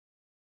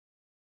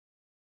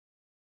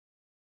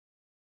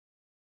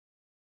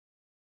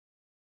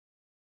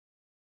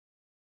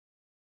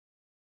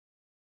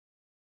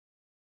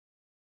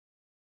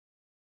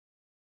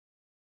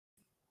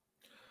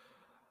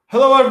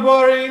Hello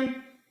everybody!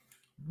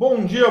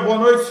 Bom dia, boa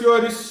noite,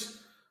 senhores.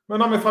 Meu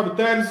nome é Fábio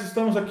Teles,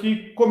 estamos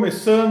aqui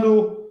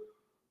começando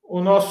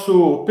o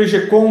nosso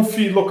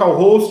PGConf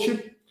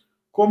localhost.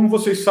 Como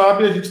vocês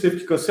sabem, a gente teve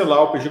que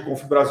cancelar o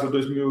PGConf.Brasil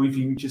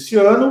 2020 esse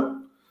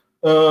ano.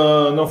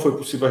 Não foi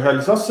possível a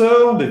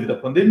realização devido à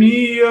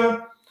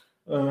pandemia.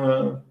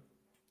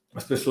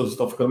 As pessoas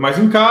estão ficando mais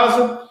em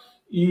casa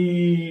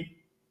e,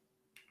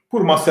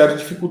 por uma série de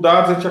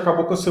dificuldades, a gente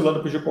acabou cancelando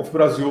o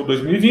PGConf.Brasil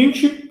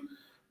 2020.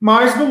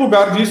 Mas, no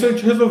lugar disso, a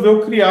gente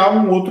resolveu criar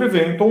um outro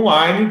evento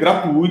online,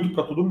 gratuito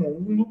para todo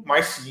mundo,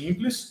 mais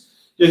simples.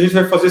 E a gente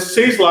vai fazer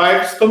 6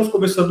 lives. Estamos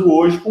começando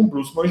hoje com o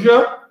Bruce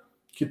Momjian,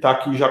 que está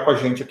aqui já com a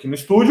gente aqui no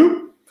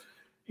estúdio.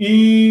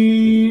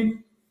 E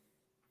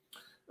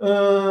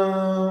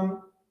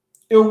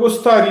eu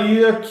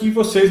gostaria que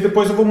vocês...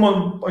 Depois a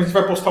gente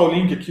vai postar o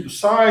link aqui do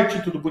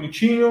site, tudo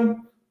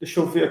bonitinho. Deixa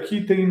eu ver aqui,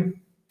 tem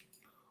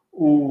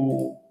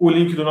o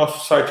link do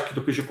nosso site aqui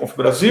do PGConf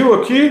Brasil,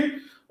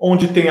 aqui,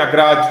 onde tem a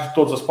grade de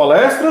todas as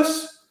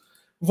palestras.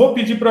 Vou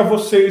pedir para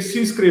vocês se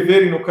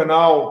inscreverem no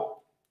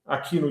canal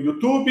aqui no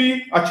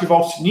YouTube, ativar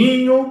o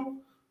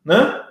sininho,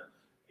 né?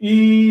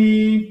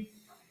 E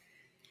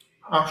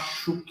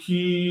acho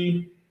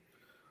que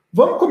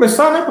vamos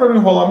começar, né? Para não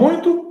enrolar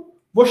muito.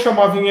 Vou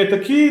chamar a vinheta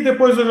aqui e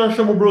depois eu já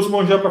chamo o Bruce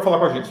Momjian para falar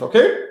com a gente, ok?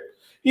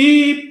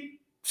 E,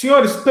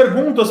 senhores,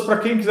 perguntas para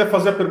quem quiser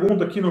fazer a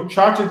pergunta aqui no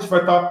chat, a gente vai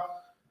estar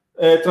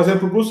trazendo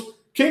para o Bruce.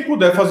 Quem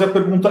puder fazer a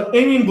pergunta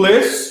em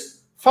inglês,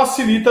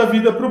 facilita a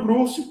vida para o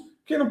Bruce.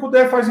 Quem não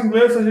puder, faz em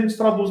inglês, a gente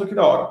traduz aqui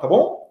da hora, tá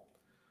bom?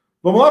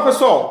 Vamos lá,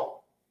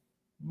 pessoal?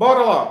 Bora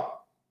lá!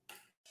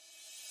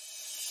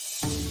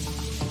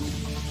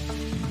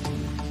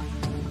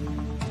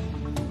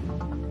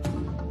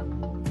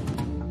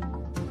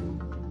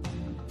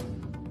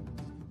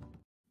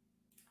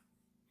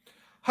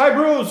 Hi,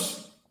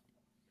 Bruce!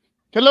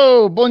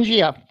 Hello, bom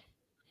dia.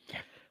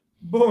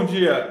 Bom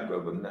dia.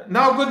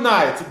 Now, good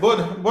night. Boa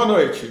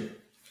noite.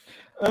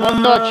 Boa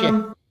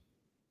noite.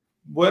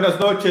 Buenas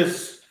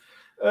noches.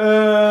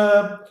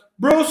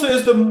 Bruce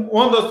is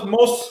one of the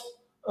most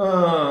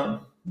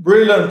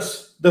brilliant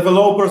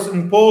developers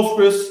in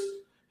Postgres.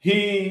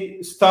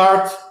 He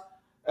started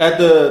at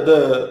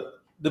the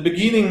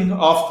beginning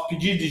of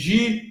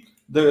PGDG,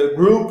 the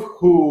group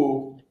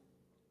who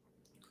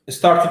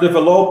started to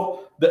develop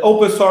the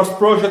open source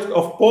project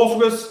of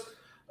Postgres.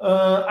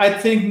 I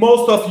think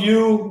most of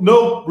you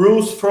know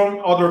Bruce from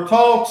other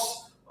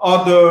talks,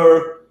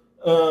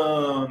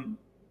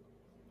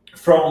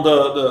 from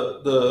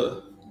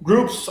the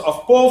groups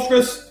of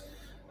Postgres.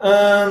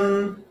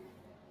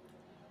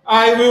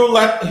 I will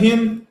let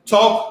him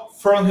talk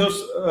from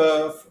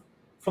himself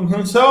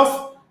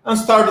and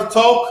start the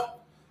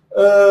talk.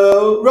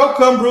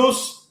 Welcome,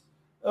 Bruce.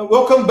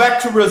 Welcome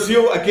back to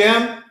Brazil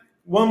again,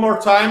 one more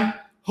time.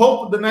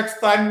 Hope the next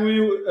time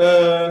we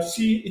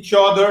see each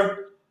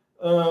other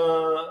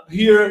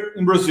here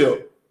in Brazil.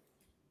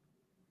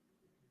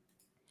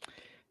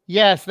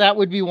 Yes, that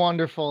would be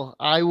wonderful.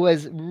 I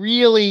was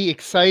really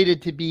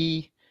excited to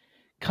be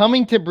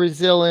coming to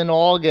Brazil in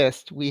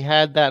August. We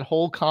had that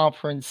whole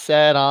conference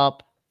set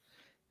up,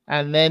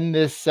 and then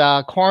this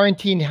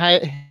quarantine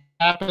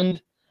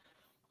happened.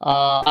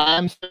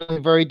 I'm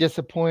certainly very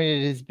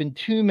disappointed. It has been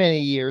too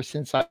many years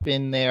since I've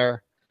been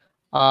there.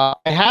 I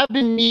have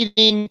been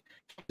meeting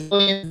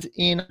Brazilians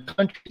in a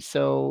country.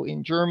 So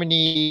in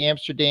Germany,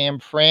 Amsterdam,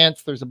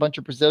 France, there's a bunch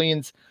of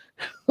Brazilians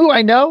who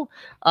I know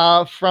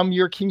from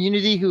your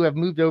community who have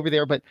moved over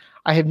there, but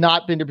I have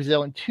not been to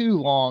Brazil in too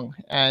long.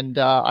 And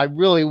I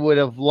really would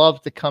have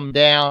loved to come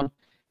down,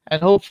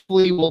 and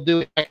hopefully we'll do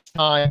it next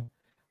time.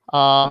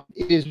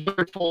 It is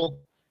wonderful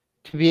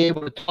to be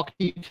able to talk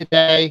to you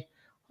today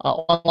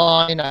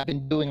online. I've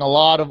been doing a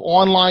lot of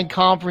online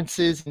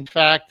conferences. In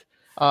fact,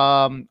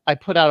 I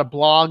put out a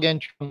blog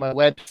entry on my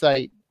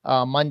website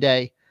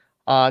Monday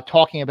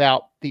talking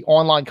about the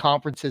online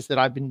conferences that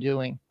I've been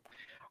doing.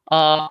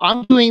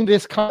 I'm doing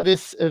this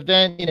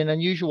event in an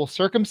unusual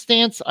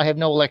circumstance. I have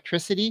no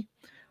electricity,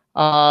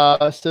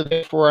 so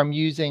therefore I'm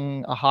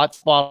using a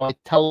hotspot on my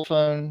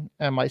telephone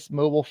and my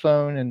mobile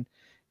phone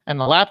and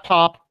the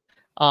laptop,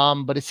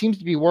 but it seems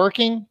to be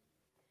working.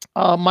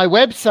 My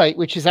website,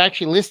 which is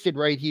actually listed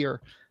right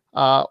here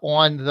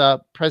on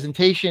the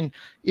presentation,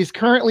 is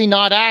currently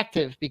not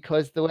active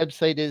because the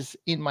website is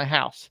in my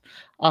house.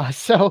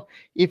 So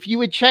if you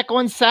would check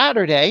on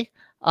Saturday,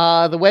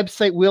 the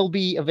website will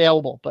be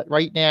available, but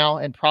right now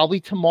and probably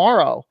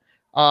tomorrow,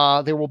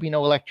 there will be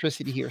no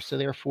electricity here. So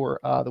therefore,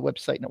 the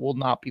website will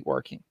not be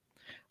working.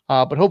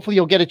 But hopefully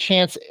you'll get a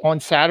chance on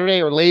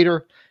Saturday or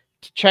later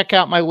to check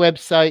out my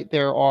website.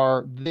 There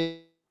are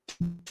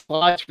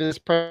slides for this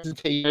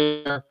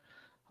presentation,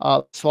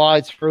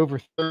 slides for over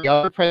 30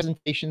 other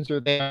presentations are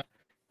there.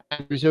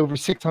 And there's over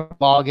 600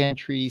 blog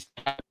entries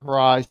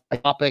categorized by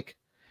topic.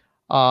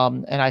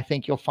 And I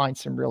think you'll find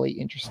some really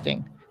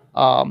interesting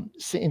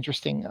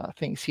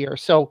things here.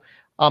 So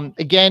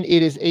again,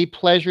 it is a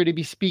pleasure to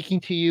be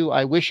speaking to you.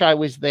 I wish I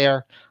was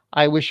there.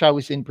 I wish I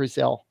was in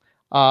Brazil.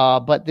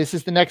 But this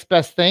is the next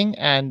best thing.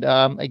 And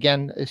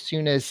again, as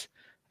soon as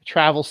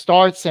travel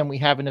starts and we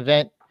have an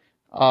event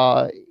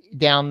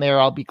down there,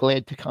 I'll be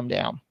glad to come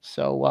down.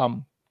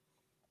 So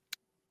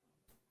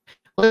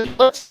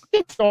let's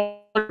get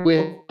started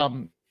with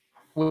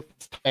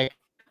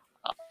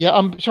yeah,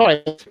 I'm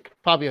sorry,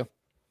 Fabio.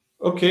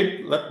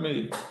 Okay, let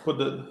me put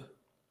the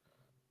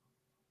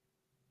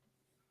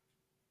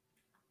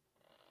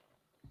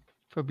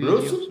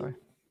Fabrizio, sorry.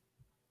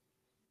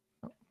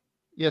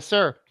 Yes,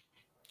 sir.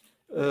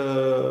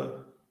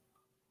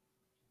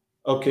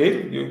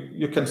 Okay,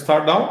 you can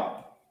start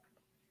now.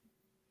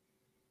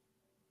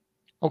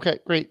 Okay,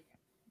 great.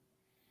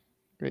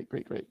 Great.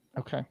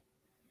 Okay.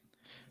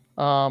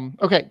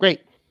 Okay,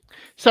 great.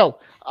 So,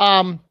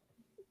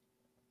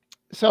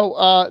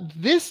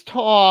 this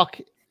talk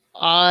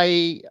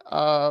I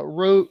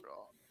wrote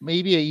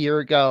maybe a year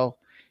ago,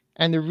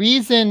 and the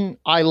reason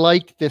I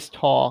liked this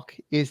talk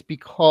is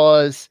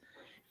because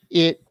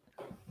it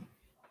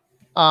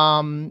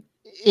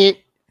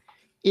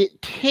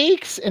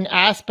takes an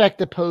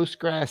aspect of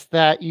Postgres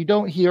that you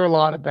don't hear a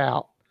lot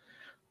about,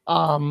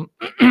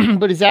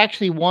 but is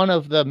actually one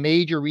of the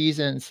major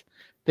reasons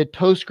that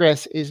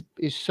Postgres is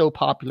so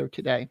popular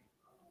today.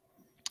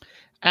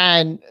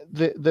 And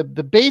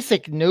the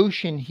basic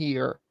notion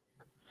here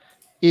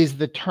is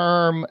the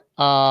term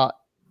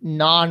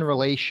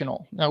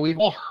non-relational. Now, we've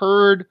all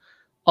heard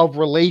of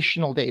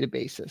relational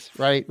databases,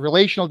 right?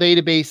 Relational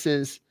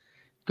databases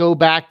go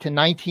back to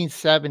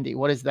 1970.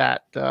 What is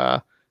that?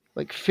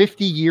 Like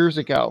 50 years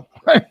ago,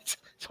 right?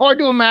 It's hard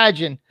to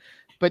imagine,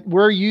 but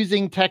we're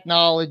using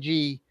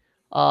technology,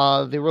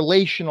 the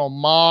relational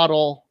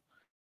model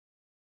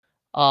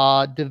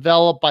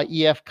developed by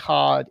E.F.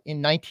 Codd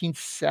in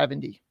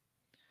 1970.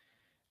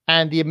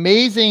 And the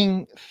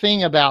amazing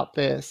thing about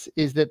this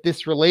is that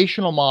this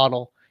relational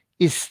model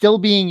is still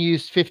being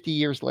used 50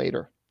 years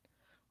later.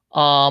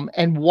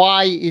 And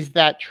why is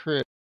that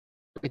true?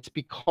 It's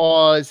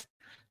because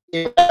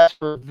it allows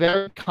for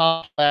very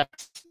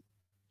complex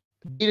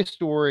data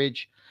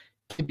storage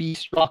to be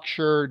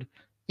structured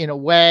in a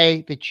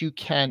way that you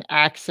can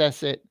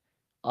access it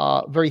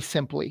very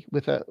simply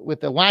with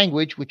a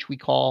language which we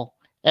call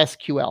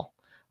SQL.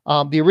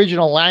 The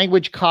original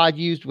language Codd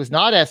used was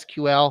not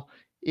SQL.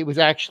 It was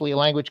actually a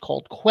language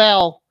called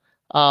Quell,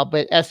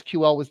 but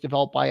SQL was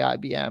developed by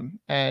IBM,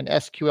 and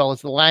SQL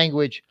is the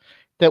language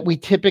that we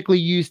typically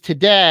use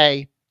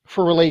today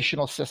for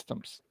relational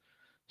systems.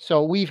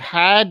 So we've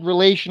had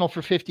relational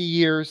for 50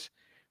 years.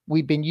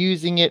 We've been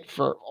using it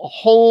for a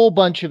whole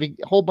bunch of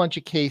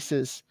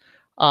cases.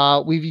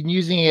 We've been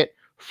using it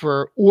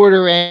for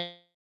order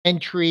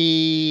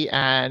entry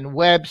and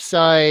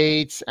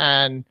websites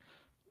and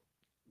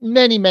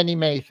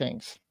many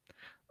things.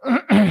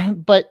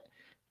 But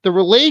the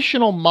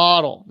relational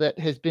model that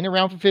has been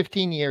around for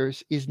 15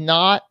 years is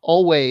not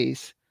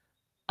always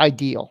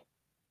ideal.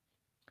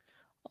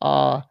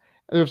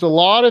 There's a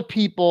lot of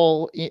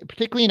people,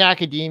 particularly in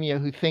academia,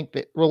 who think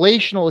that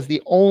relational is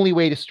the only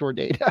way to store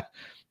data.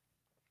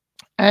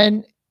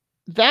 And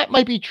that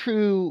might be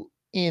true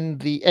in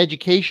the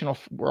educational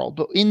world,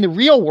 but in the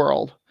real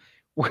world,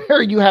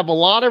 where you have a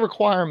lot of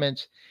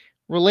requirements,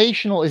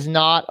 relational is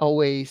not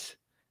always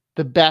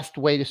the best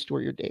way to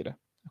store your data.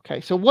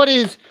 Okay, so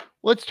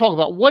let's talk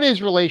about what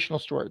is relational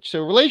storage.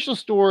 So relational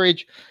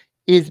storage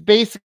is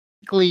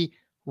basically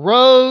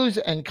rows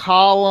and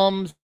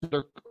columns that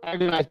are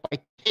organized by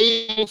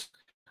tables.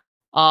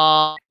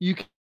 You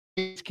can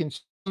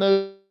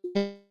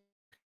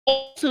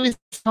also is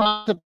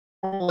concept of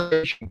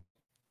normalization.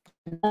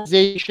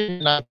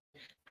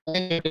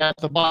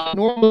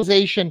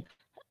 Normalization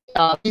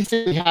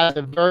basically has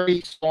a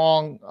very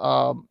strong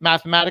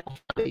mathematical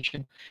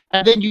foundation,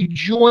 and then you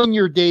join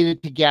your data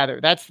together.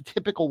 That's the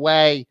typical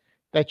way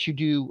that you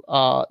do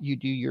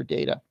your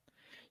data.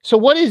 So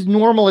what is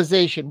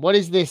normalization? What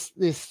is this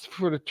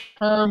sort of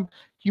term?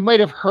 You might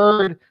have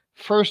heard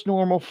first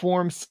normal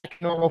form,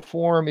 second normal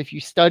form. If you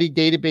study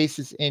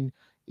databases in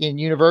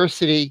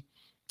university,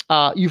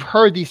 you've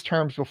heard these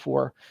terms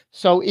before.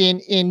 So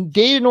in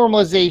data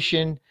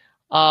normalization,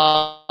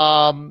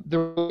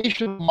 the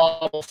relational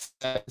model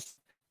says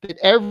that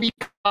every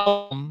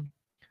column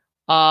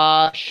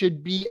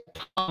should be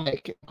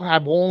atomic,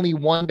 have only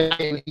one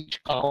value in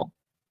each column.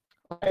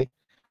 Okay?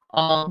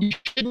 You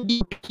shouldn't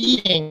be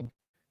repeating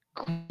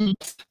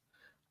groups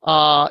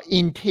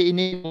in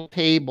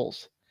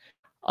tables.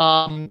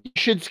 You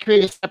should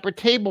create a separate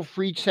table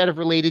for each set of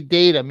related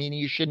data, meaning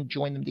you shouldn't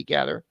join them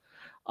together.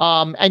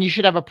 And you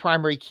should have a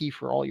primary key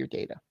for all your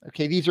data.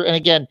 Okay, these are, and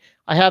again,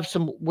 I have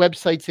some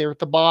websites there at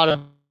the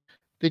bottom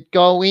that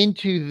go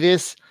into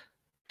this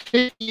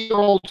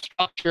 50-year-old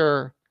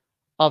structure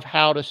of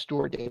how to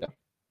store data.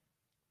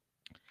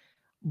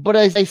 But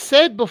as I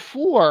said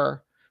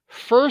before,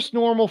 first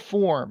normal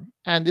form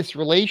and this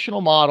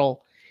relational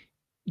model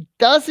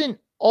doesn't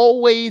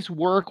always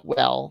work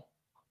well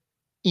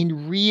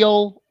in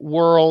real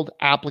world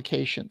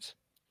applications.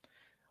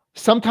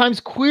 Sometimes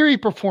query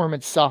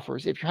performance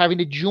suffers if you're having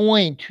to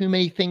join too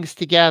many things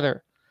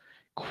together.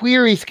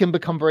 Queries can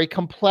become very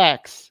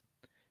complex.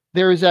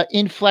 There is an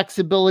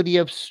inflexibility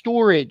of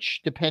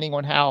storage depending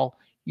on how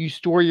you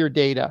store your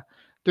data.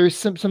 There's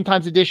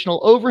sometimes additional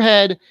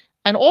overhead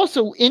and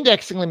also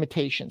indexing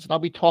limitations. And I'll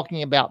be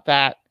talking about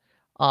that,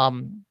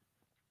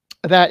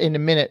 that in a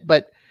minute.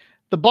 But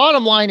the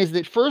bottom line is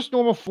that first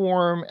normal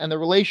form and the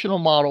relational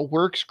model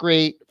works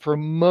great for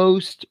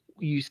most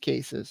use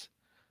cases.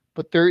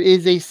 But there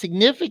is a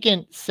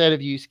significant set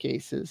of use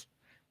cases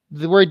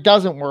where it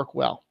doesn't work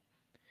well.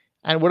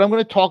 And what I'm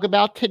going to talk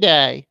about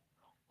today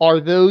are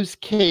those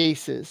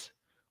cases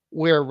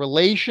where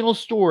relational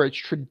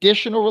storage,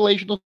 traditional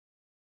relational storage,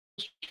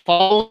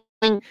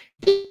 following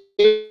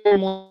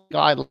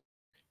guidelines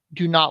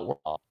do not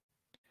work.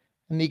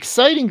 And the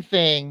exciting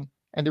thing,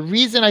 and the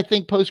reason I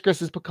think Postgres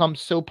has become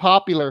so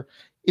popular,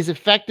 is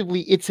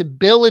effectively its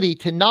ability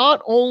to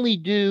not only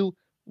do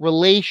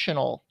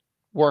relational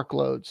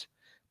workloads,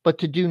 but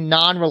to do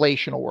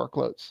non-relational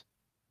workloads.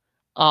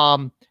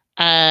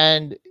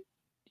 And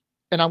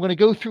I'm going to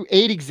go through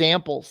 8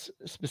 examples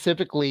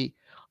specifically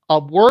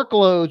of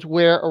workloads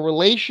where a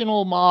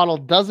relational model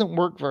doesn't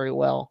work very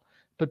well,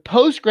 but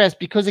Postgres,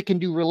 because it can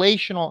do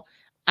relational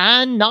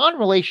and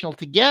non-relational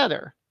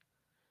together,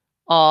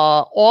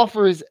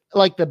 offers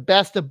like the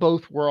best of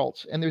both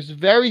worlds. And there's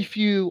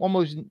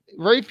almost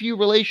very few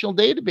relational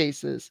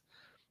databases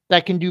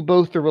that can do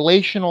both the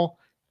relational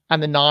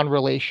and the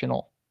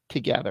non-relational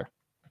together.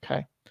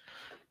 Okay.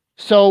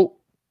 So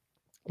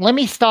let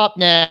me stop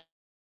now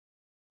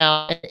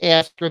and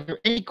ask, are there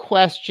any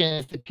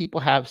questions that people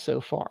have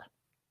so far?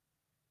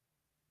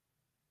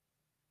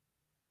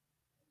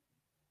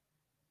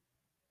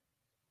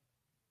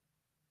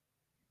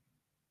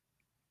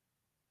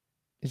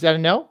 Is that a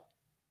no?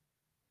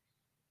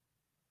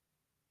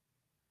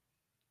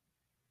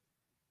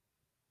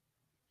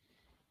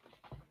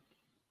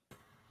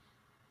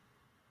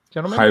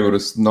 Gentlemen? Hi,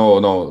 Bruce.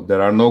 No,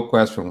 there are no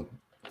questions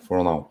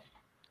for now.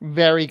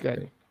 Very good.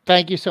 Okay.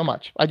 Thank you so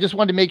much. I just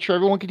wanted to make sure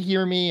everyone could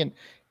hear me and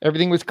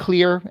everything was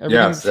clear.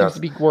 Everything seems to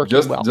be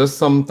working well. Just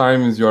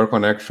sometimes your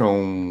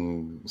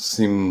connection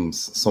seems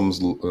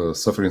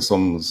suffering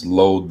some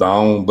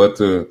slowdown, but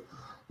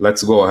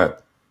let's go ahead.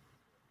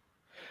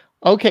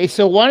 Okay,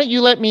 so why don't you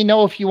let me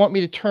know if you want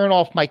me to turn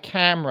off my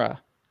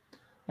camera,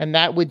 and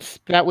that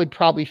would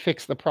probably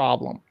fix the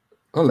problem.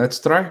 Oh, let's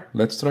try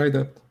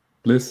that,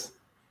 please.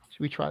 Should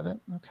we try that?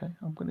 Okay,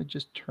 I'm going to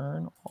just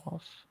turn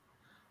off.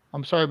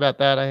 I'm sorry about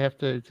that. I have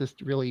to,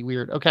 just really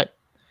weird. Okay.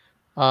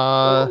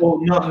 Now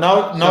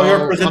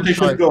your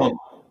presentation is going.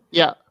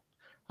 Yeah,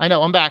 I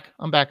know. I'm back.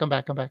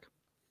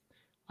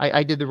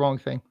 I did the wrong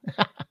thing.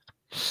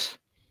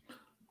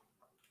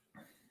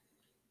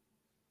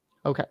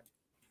 Okay.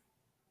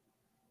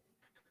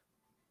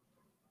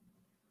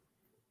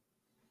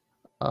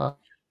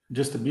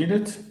 Just a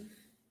minute.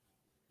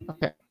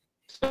 Okay.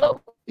 So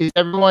is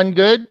everyone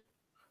good?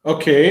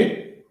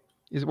 Okay.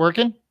 Is it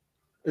working?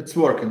 It's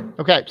working.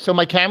 Okay. So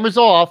my camera's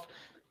off,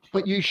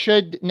 but you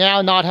should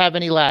now not have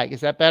any lag.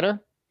 Is that better?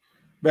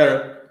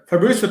 Better.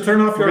 Fabrizio, turn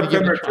off your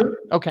camera too.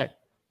 Okay.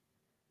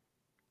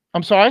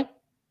 I'm sorry?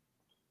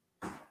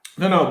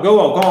 No,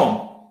 go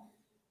on.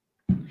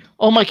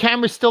 Oh, my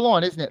camera's still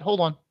on, isn't it?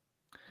 Hold on.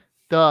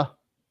 Hold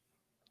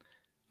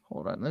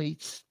on. Let me,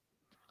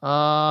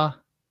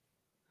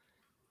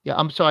 yeah,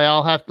 I'm sorry.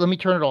 Let me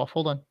turn it off.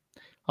 Hold on.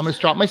 I'm going to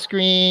stop my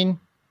screen.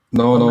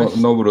 No,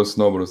 Bruce.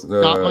 Stop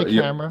my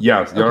camera.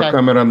 Yes, your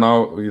camera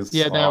now is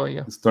there we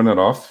go. Turn it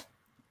off.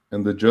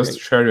 And just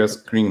share your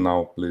screen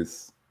now,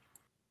 please.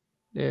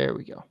 There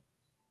we go.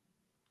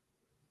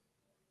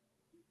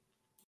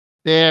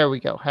 There we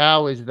go.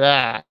 How is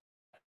that?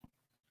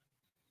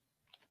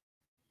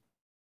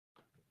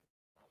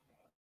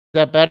 Is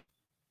that better?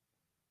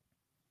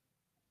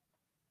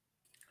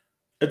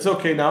 It's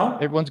okay now.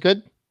 Everyone's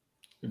good?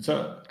 It's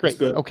great. It's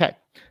good. Okay.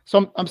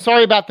 So I'm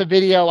sorry about the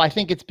video. I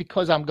think it's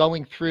because I'm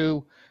going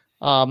through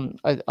a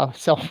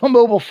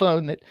mobile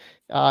phone that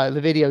the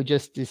video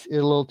just is a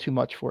little too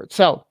much for it.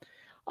 So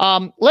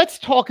let's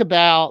talk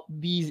about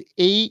these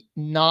 8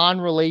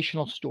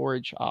 non-relational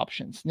storage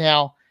options.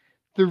 Now,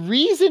 the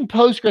reason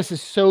Postgres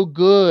is so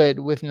good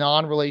with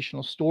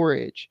non-relational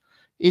storage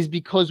is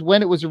because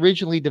when it was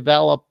originally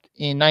developed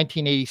in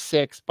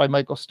 1986 by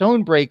Michael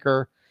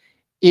Stonebreaker,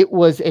 it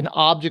was an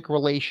object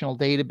relational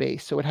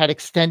database. So it had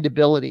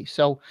extendability.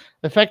 So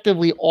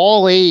effectively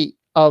all 8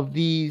 of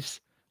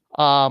these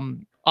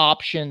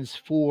options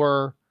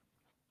for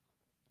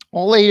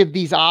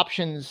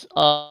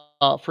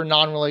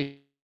non-relational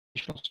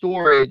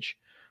storage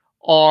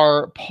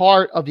are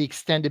part of the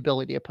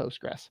extendability of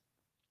Postgres.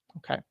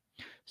 Okay.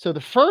 So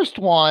the first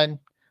one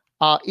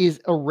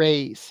is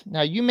arrays.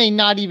 Now you may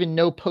not even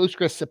know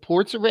Postgres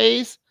supports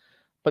arrays,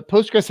 but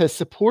Postgres has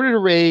supported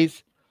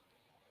arrays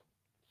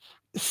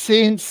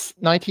since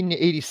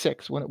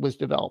 1986 when it was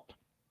developed.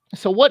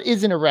 So what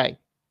is an array?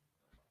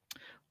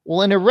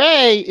 Well, an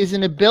array is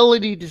an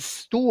ability to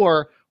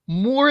store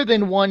more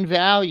than one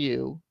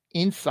value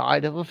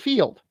inside of a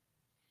field.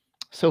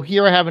 So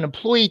here I have an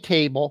employee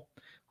table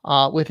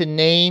with a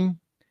name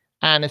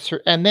and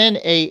then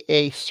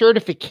a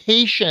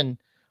certification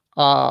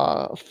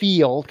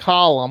field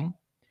column,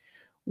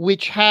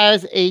 which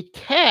has a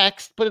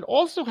text, but it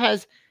also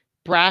has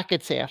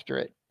brackets after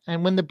it.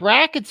 And when the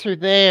brackets are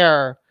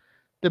there,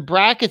 the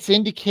brackets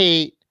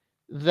indicate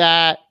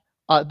that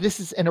this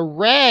is an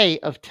array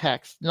of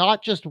text,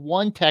 not just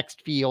one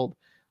text field,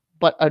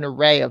 but an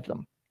array of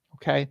them,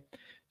 okay?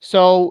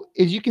 So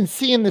as you can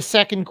see in the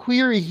second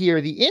query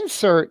here, the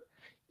insert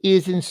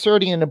is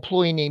inserting an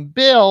employee named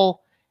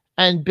Bill,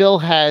 and Bill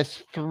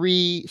has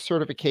 3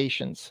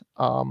 certifications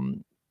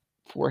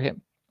for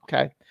him,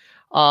 okay?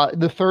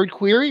 The third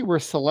query, we're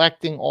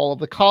selecting all of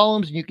the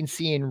columns, and you can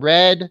see in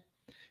red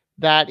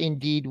that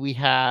indeed we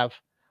have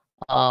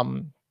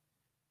 3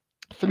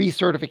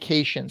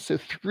 certifications, so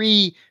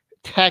 3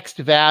 text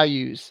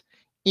values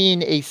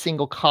in a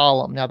single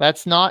column. Now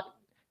that's not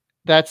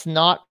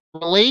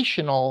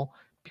relational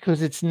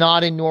because it's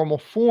not in normal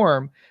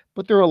form,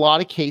 but there are a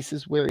lot of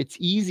cases where it's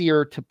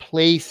easier to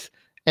place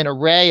an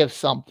array of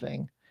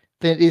something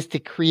than it is to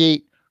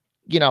create,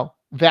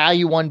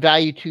 value 1,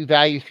 value 2,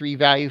 value 3,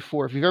 value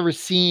 4. If you've ever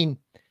seen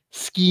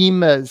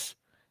schemas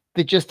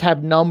that just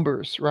have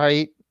numbers,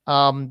 right?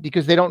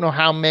 Because they don't know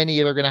how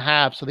many they're going to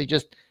have, so they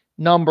just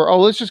number. Oh,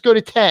 let's just go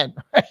to 10,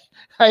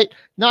 right?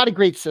 Not a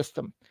great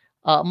system.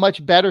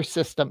 Much better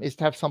system is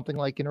to have something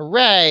like an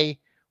array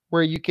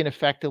where you can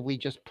effectively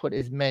just put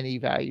as many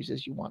values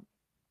as you want,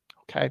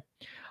 okay?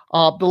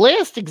 The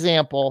last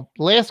example,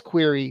 last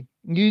query,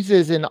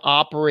 uses an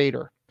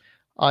operator.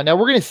 Now,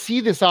 we're going to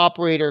see this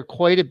operator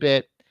quite a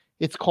bit.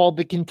 It's called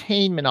the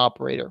containment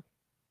operator.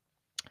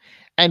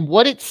 And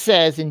what it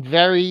says in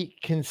very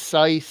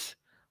concise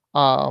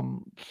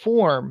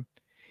form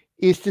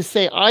is to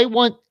say, I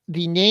want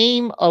the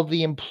name of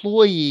the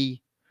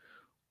employee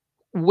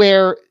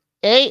where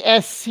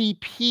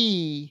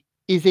ASCP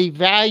is a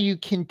value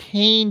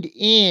contained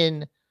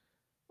in,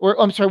 or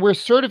I'm sorry, where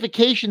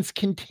certifications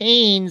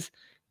contains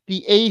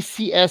the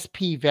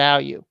ACSP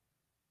value,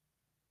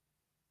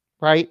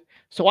 right?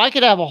 So I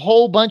could have a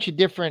whole bunch of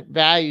different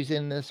values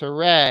in this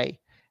array.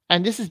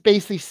 And this is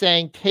basically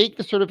saying, take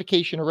the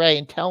certification array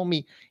and tell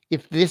me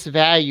if this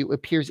value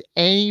appears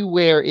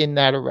anywhere in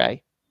that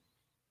array.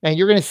 And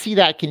you're going to see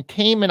that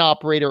containment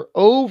operator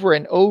over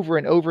and over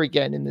and over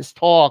again in this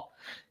talk,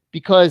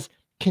 because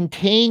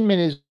containment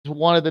is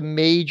one of the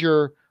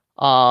major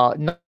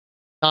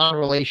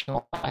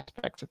non-relational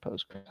aspects of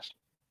Postgres.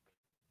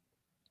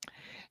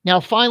 Now,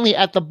 finally,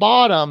 at the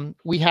bottom,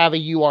 we have a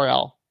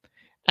URL.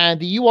 And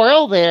the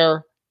URL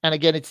there, and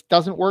again, it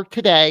doesn't work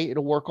today.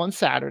 It'll work on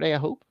Saturday, I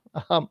hope.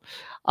 That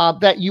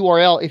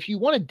URL, if you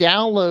want to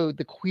download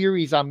the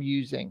queries I'm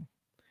using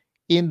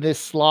in this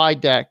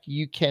slide deck,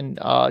 you can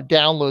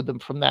download them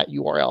from that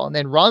URL and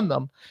then run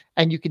them,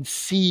 and you can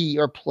see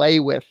or play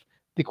with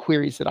the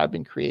queries that I've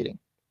been creating.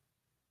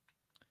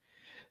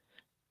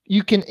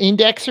 You can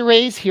index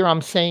arrays. Here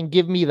I'm saying,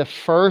 give me the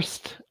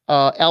first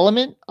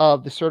element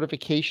of the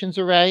certifications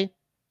array.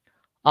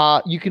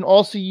 You can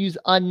also use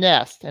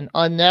unnest, and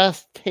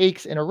unnest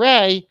takes an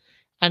array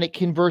and it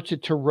converts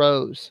it to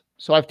rows.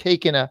 So I've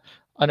taken an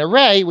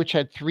array which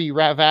had 3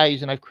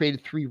 values and I've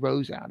created 3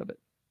 rows out of it.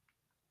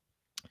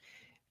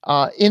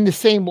 In the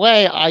same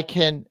way, I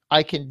can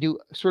do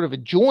sort of a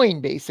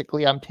join.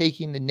 Basically, I'm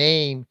taking the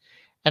name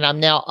and I'm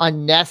now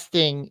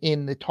unnesting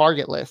in the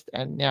target list,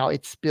 and now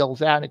it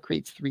spills out and it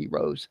creates 3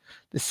 rows.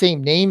 The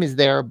same name is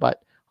there,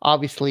 but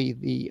obviously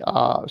the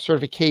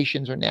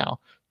certifications are now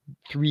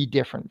 3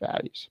 different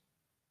values.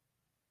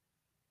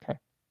 Okay.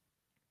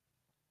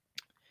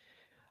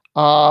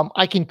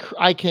 I can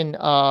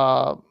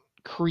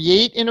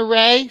create an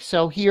array.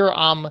 So here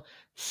I'm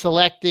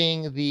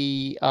selecting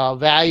the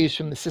values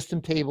from the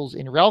system tables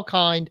in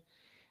relkind,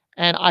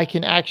 and I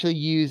can actually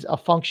use a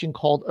function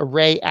called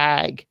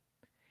arrayAg,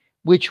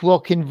 which will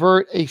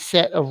convert a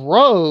set of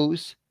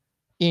rows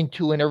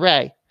into an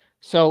array.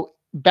 So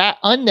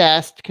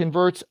unnest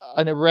converts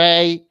an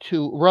array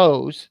to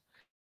rows,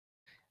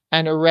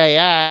 and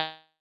arrayAg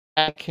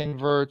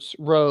converts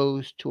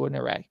rows to an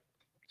array.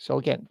 So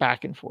again,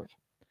 back and forth.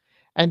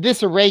 And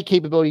this array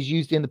capability is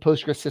used in the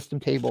Postgres system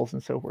tables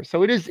and so forth.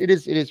 So it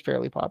is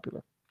fairly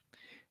popular.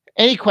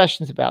 Any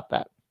questions about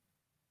that?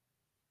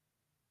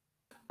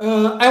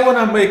 I want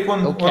to make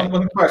one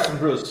question,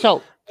 Bruce.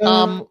 So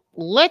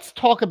let's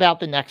talk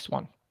about the next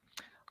one.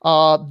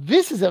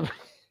 This is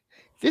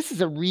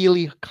a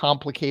really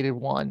complicated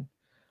one.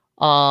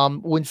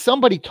 When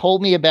somebody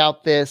told me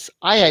about this,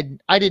 I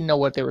didn't know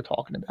what they were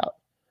talking about.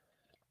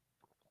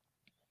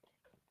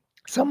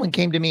 Someone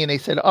came to me and they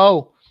said,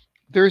 "Oh,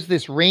 there's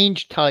this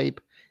range type,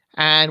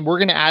 and we're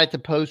going to add it to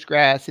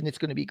Postgres, and it's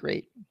going to be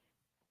great."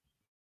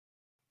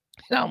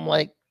 And I'm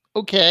like,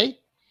 okay.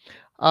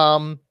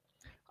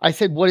 I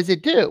said, "What does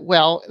it do?"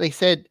 Well, they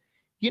said,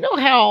 you know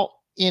how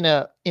in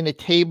a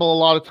table a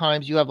lot of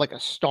times you have like a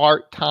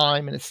start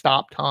time and a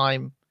stop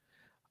time,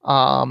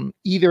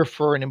 either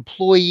for an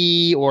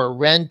employee or a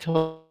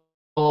rental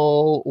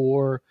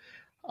or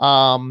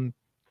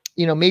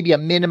maybe a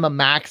minimum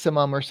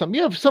maximum or something.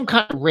 You have some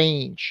kind of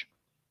range.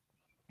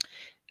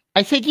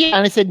 I said, yeah.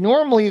 And I said,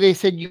 normally they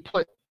said you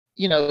put,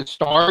 a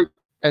start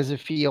as a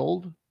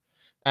field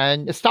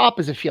and a stop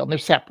as a field, and they're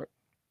separate.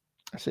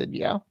 I said,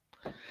 yeah.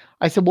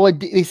 I said, well,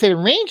 they said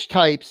in range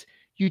types,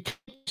 you take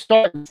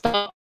start and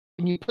stop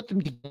and you put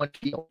them together in one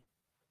field.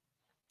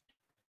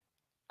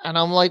 And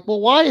I'm like, well,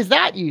 why is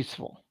that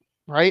useful?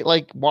 Right?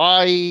 Like,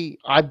 why?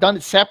 I've done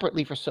it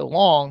separately for so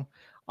long.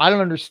 I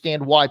don't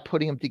understand why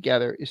putting them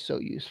together is so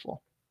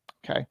useful.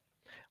 Okay.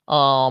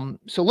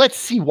 So let's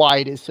see why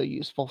it is so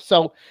useful.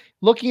 So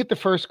looking at the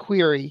first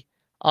query,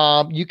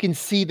 you can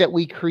see that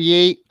we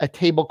create a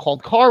table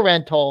called car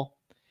rental,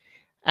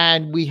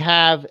 and we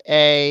have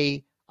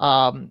an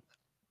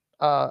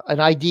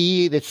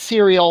ID that's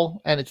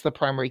serial, and it's the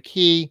primary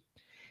key.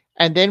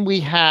 And then we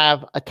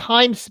have a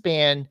time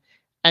span,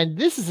 and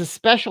this is a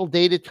special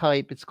data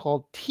type. It's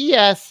called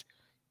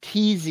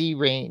TS-TZ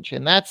range,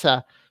 and that's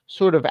a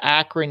sort of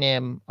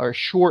acronym or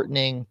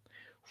shortening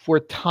for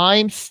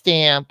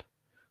timestamp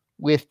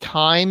with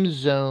time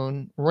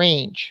zone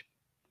range.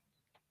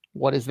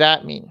 What does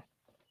that mean?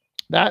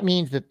 That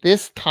means that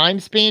this time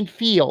span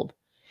field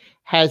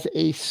has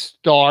a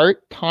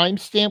start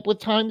timestamp with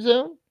time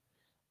zone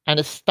and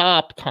a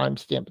stop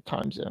timestamp with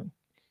time zone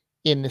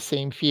in the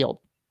same field.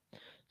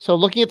 So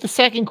looking at the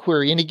second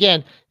query, and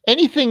again,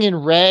 anything in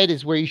red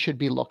is where you should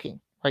be looking,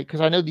 right?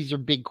 Because I know these are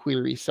big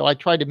queries, so I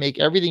tried to make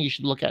everything you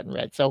should look at in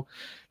red. So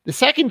the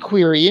second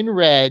query in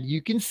red,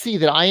 you can see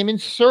that I am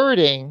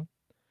inserting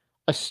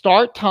a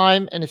start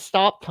time and a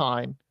stop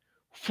time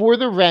for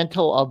the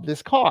rental of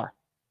this car.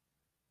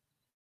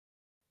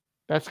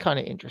 That's kind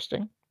of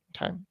interesting.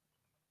 Okay.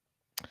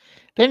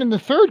 Then in the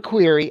third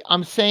query,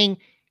 I'm saying,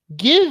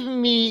 give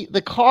me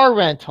the car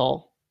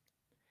rental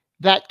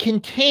that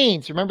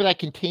contains, remember that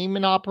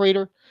containment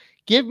operator?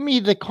 Give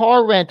me the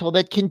car rental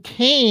that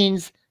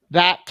contains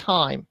that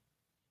time.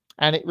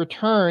 And it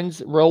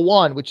returns row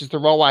 1, which is the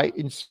row I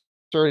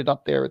inserted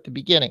up there at the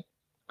beginning.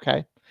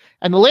 Okay.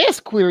 And the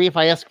last query, if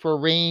I ask for a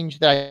range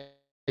that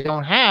I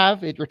don't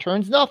have, it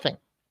returns nothing.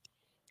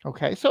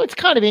 Okay. So it's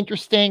kind of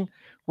interesting.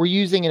 We're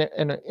using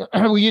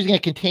a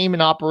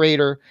containment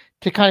operator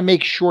to kind of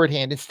make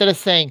shorthand. Instead of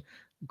saying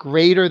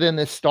greater than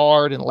the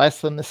start and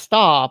less than the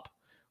stop,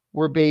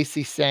 we're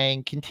basically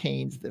saying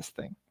contains this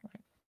thing.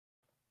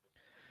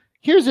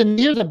 Here's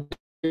a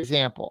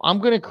example. I'm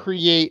going to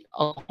create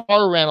a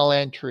car rental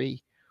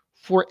entry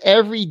for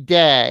every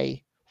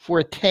day for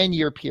a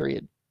 10-year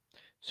period.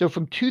 So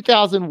from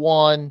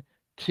 2001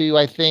 to,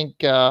 I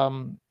think,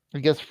 I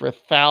guess for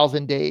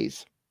 1,000 days.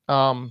 Is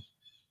that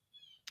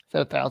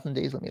 1,000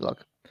 days? Let me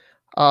look.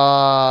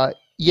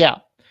 Yeah.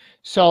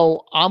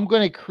 So I'm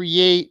going to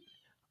create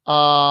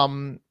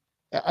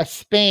a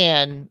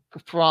span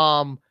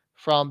from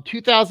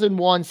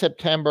 2001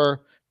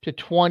 September to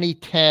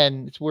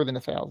 2010. It's more than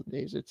 1,000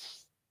 days.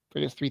 It's,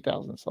 I guess,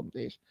 3,000 some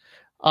days.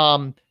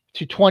 To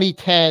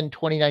 2010,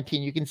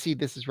 2019. You can see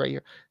this is right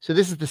here. So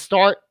this is the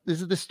start.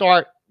 This is the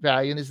start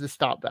value, and this is the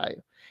stop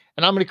value.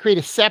 And I'm going to create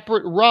a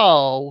separate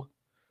row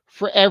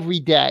for every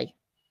day.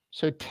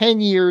 So 10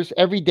 years,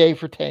 every day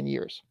for 10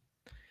 years.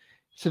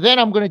 So then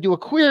I'm going to do a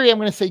query. I'm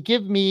going to say,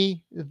 give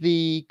me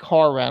the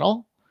car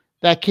rental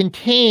that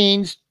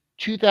contains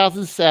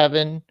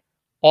 2007,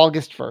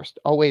 August 1st,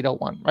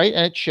 0801, right?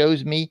 And it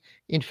shows me,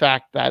 in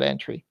fact, that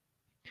entry.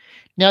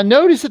 Now,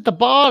 notice at the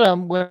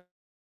bottom, when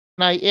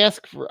I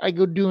ask for, I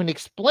go do an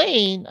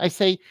explain, I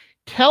say,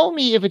 tell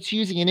me if it's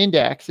using an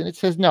index. And it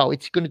says, no,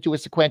 it's going to do a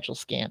sequential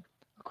scan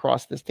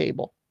across this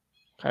table.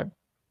 Okay.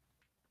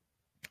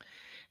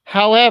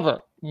 However,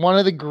 one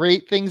of the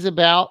great things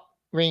about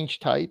range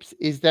types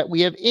is that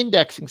we have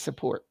indexing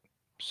support.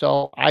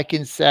 So I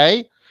can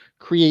say,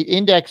 create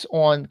index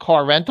on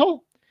car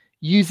rental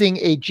using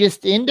a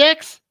gist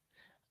index,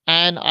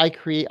 and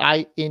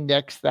I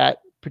index that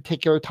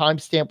particular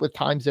timestamp with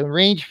time zone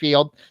range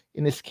field,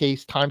 in this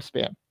case, time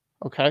span.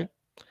 Okay.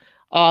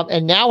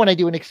 And now when I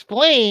do an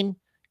explain,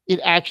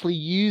 it actually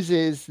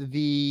uses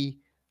the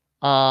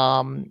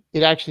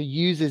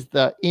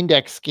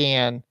index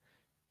scan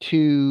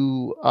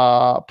to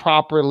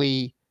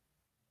properly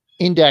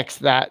index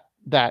that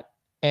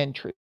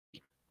entry.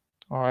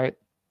 All right.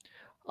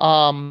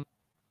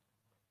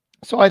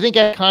 So I think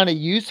that's kind of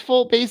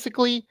useful,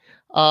 basically.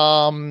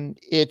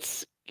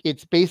 It's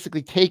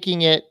basically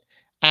taking it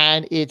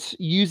and it's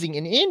using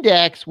an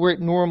index where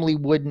it normally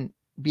wouldn't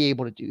be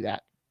able to do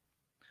that.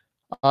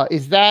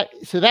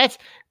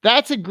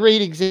 That's a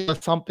great example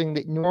of something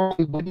that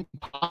normally wouldn't be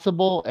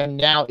possible, and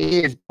now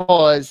is,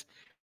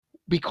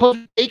 because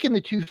we've taken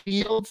the two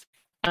fields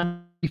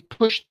and we've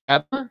pushed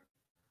together,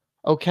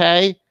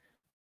 okay,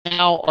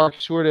 now are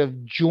sort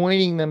of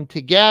joining them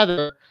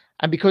together.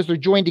 And because they're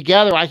joined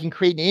together, I can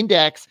create an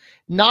index.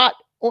 Not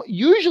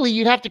usually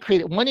you'd have to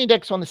create one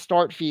index on the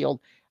start field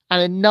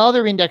and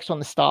another index on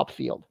the stop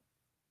field.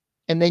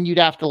 And then you'd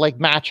have to like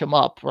match them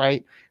up,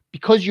 right?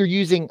 Because you're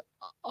using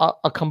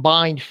a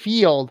combined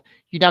field,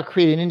 you now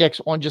create an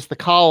index on just the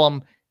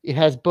column. It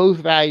has both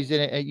values in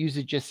it, and it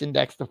uses just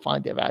index to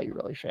find their value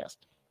really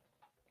fast.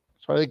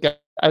 So I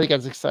think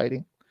that's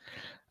exciting.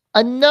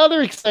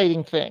 Another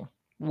exciting thing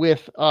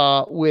with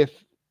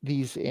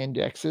these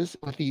indexes,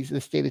 with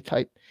this data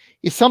type,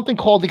 is something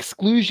called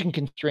exclusion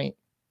constraint.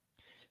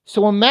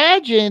 So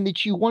imagine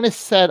that you want to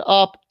set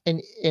up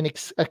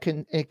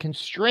a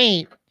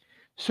constraint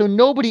So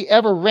nobody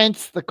ever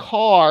rents the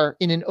car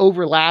in an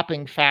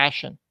overlapping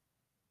fashion.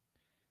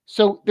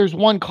 So there's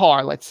one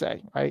car, let's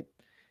say, right?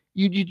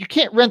 You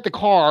can't rent the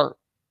car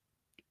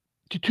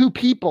to two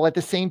people at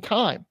the same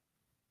time.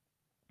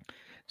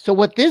 So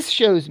what this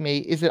shows me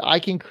is that I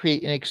can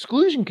create an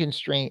exclusion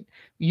constraint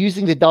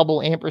using the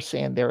double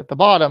ampersand there at the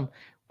bottom,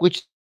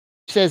 which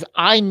says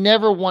I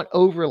never want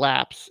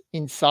overlaps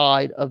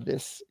inside of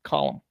this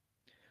column.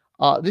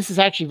 This is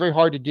actually very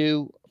hard to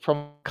do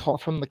from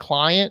the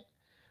client,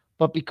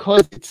 but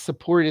because it's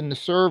supported in the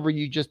server,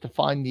 you just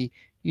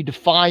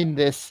define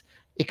this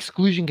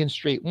exclusion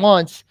constraint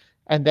once,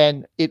 and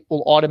then it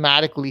will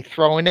automatically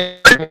throw in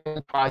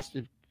and tries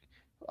to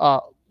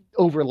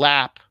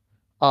overlap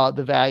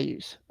the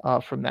values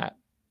from that.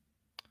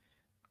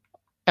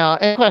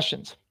 Any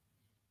questions?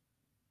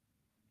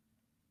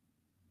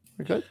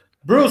 We're good?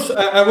 Bruce,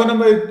 I want to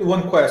make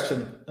one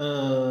question.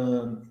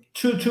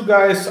 Two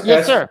guys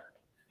asked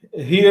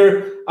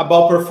here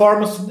about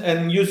performance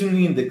and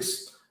using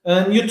index.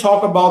 And you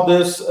talk about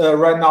this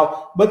right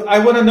now, but I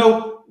want to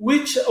know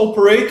which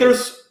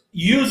operators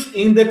use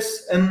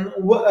index and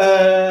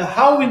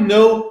how we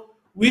know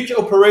which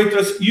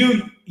operators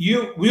you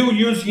will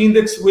use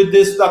index with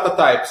these data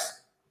types.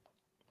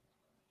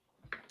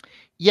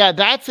 Yeah,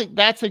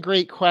 that's a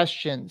great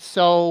question.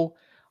 So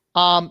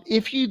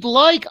if you'd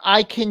like,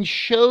 I can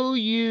show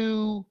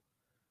you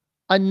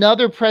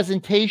another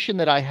presentation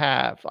that I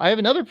have. I have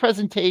another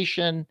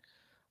presentation.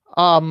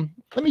 Let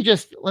me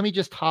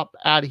just hop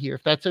out of here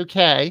if that's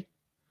okay.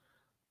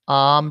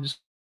 Just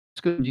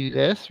going to do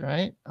this,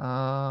 right?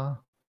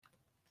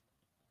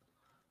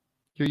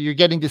 You're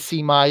getting to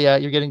see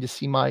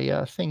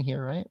my thing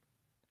here, right?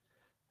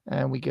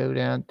 And we go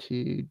down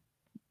to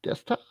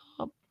desktop.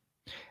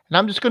 And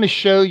I'm just going to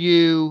show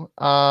you,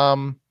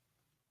 I'm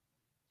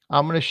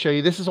going to show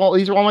you, these are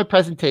all my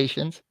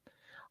presentations.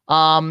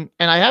 And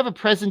I have a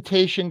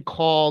presentation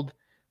called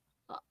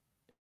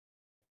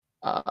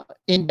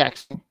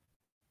indexing.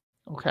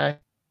 Okay.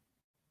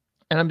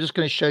 And I'm just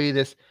going to show you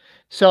this.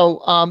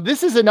 So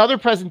this is another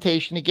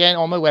presentation, again,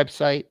 on my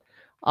website.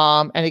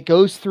 And it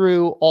goes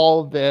through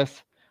all of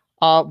this.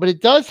 But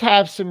it does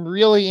have some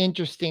really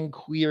interesting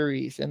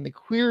queries, and the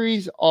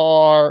queries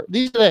are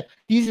these are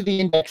the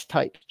index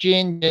types: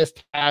 gin,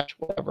 gist, hash,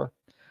 whatever.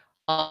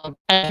 And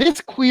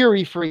this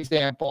query, for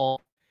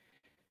example,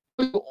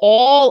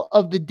 all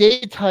of the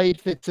data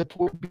types that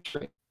support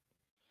B-tree.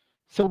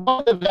 So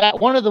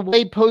one of the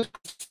way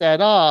Postgres is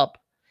set up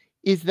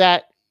is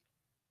that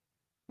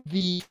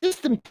the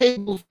system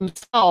tables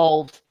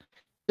themselves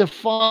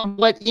define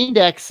what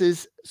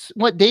indexes,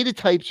 what data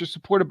types are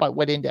supported by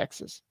what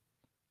indexes.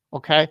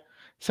 Okay,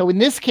 so in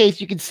this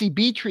case, you can see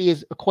B-tree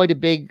is quite a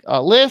big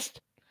list.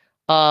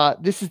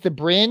 This is the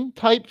Brin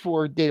type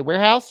for data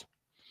warehouse.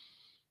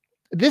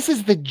 This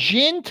is the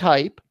gin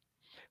type,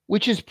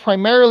 which is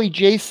primarily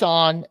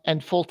JSON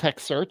and full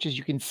text search, as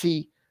you can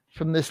see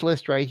from this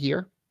list right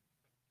here.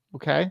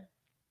 Okay,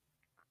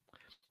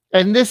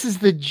 and this is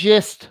the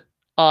gist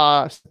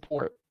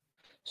support.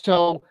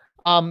 So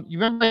you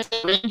remember I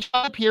said range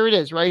type? Here it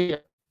is, right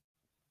here.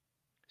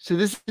 So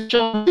this is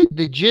showing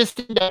the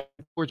gist index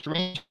supports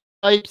range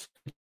types,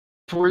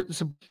 for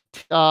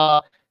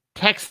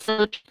text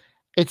search.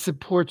 It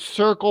supports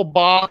circle,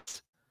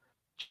 box,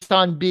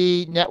 JSON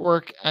B,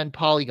 network, and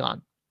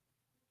polygon.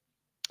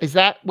 Is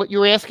that what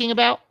you're asking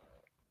about?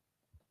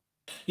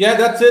 Yeah,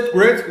 that's it.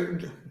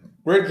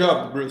 Great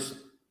job, Bruce.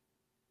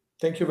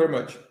 Thank you very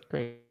much.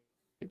 Great.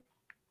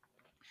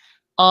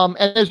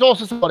 And there's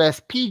also something about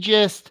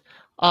SPGist.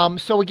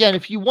 So again,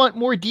 if you want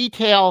more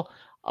detail,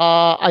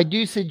 I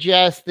do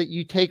suggest that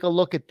you take a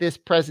look at this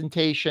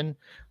presentation.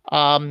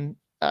 And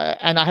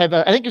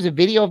I think there's a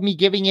video of me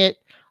giving it.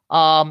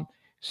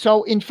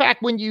 So in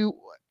fact,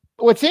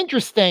 what's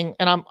interesting,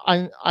 and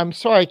I'm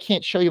sorry I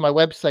can't show you my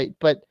website,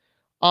 but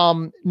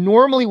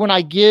normally when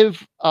I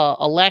give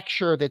a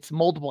lecture that's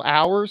multiple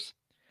hours,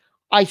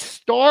 I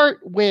start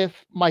with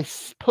my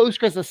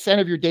Postgres as the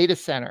center of your data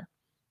center,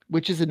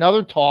 which is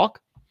another talk.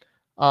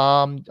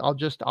 I'll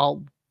just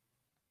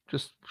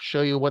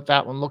show you what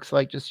that one looks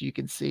like, just so you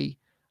can see.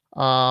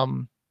 Right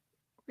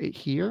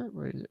here,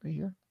 where is it? Right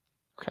here.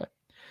 Okay.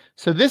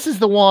 So this is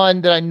the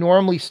one that I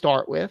normally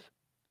start with,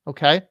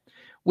 okay,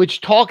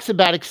 which talks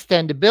about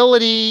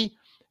extendability.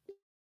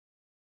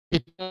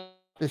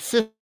 The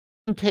system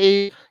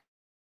table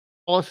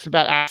talks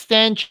about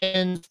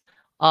extensions.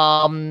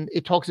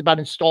 It talks about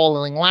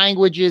installing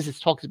languages. It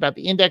talks about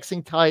the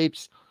indexing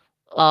types.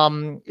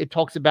 It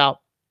talks about,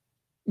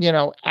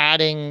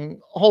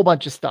 adding a whole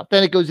bunch of stuff.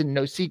 Then it goes into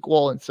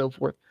NoSQL and so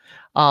forth,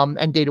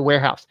 and data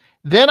warehouse.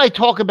 Then I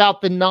talk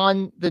about the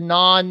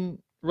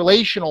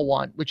non-relational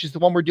one, which is the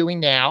one we're doing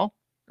now,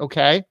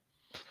 okay?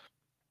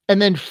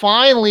 And then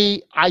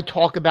finally, I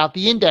talk about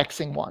the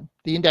indexing one,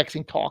 the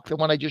indexing talk, the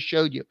one I just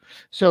showed you.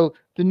 So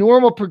the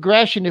normal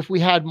progression, if we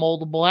had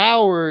multiple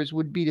hours,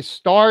 would be to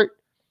start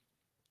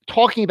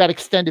talking about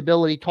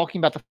extendability, talking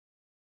about the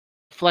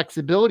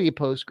flexibility of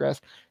Postgres,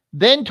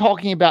 then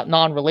talking about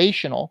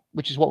non-relational,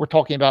 which is what we're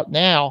talking about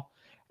now,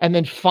 and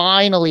then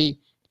finally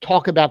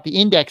talk about the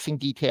indexing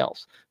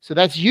details. So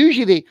that's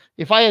usually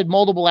if I had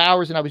multiple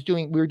hours and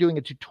we were doing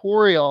a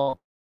tutorial,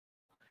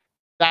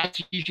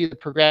 that's usually the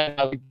progression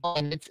I would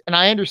do. And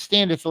I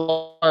understand it's a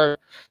lot hard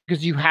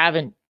because you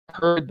haven't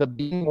heard the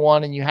beginning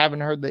one and you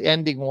haven't heard the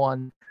ending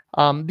one.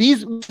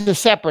 This is a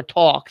separate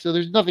talk, so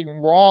there's nothing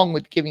wrong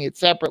with giving it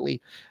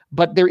separately,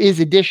 but there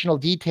is additional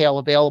detail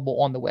available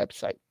on the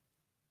website.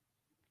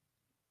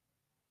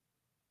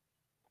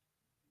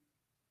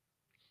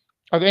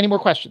 Are there any more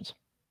questions?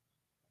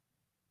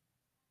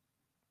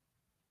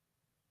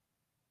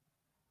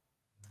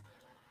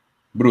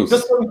 Bruce.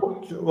 Just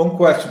one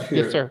question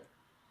here. Yes, sir.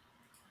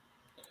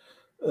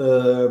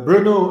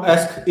 Bruno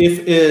asked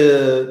if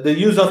the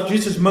use of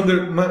JSON is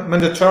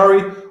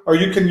mandatory, or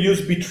you can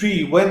use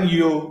B-tree when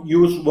you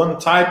use one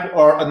type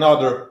or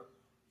another.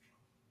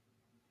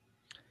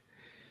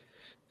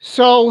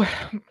 So,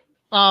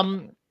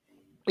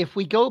 if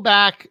we go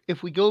back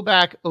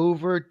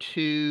over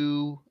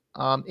to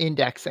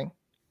indexing,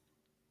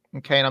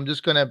 okay, and I'm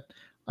just gonna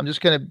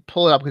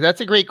pull it up because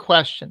that's a great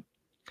question.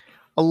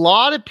 A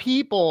lot of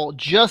people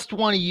just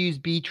want to use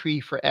B-tree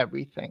for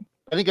everything.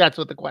 I think that's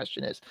what the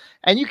question is.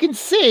 And you can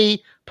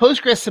see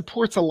Postgres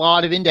supports a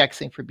lot of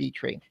indexing for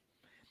B-tree.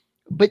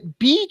 But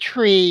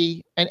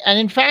B-tree, and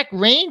in fact,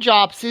 range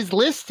ops is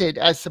listed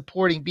as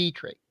supporting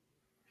B-tree.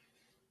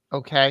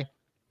 Okay.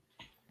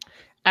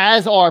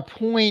 As are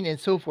point and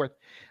so forth.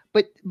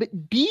 But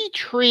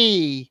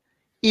B-tree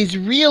is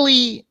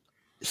really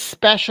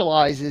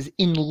specializes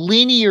in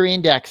linear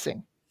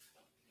indexing.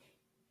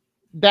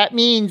 That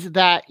means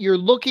that you're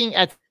looking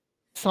at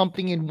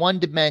something in one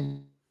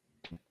dimension.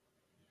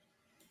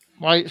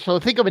 Right, so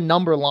think of a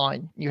number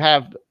line. You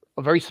have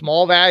a very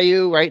small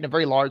value, right, and a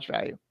very large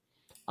value.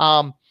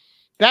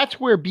 That's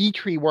where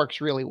B-tree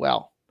works really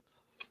well.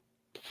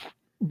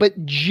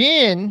 But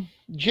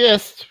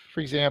gist,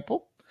 for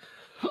example,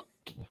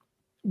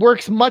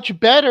 works much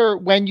better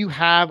when you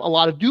have a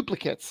lot of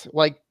duplicates,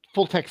 like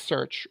full text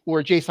search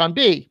or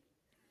JSON-B.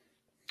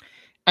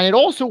 And it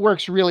also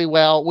works really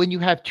well when you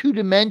have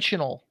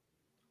two-dimensional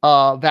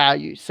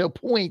values, so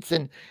points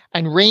and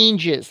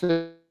ranges.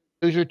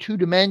 Those are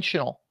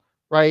two-dimensional.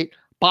 Right?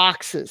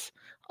 Boxes.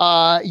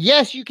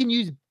 Yes, you can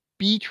use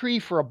B-tree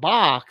for a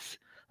box.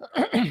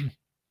 How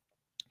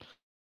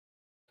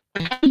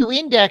do you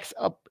index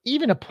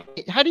even a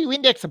point? How do you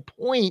index a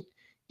point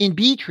in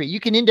B-tree? You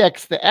can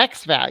index the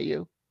X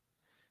value,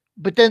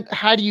 but then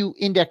how do you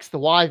index the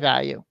Y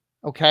value?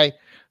 Okay.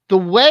 The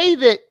way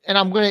that, and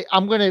I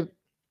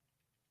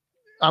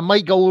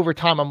might go over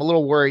time. I'm a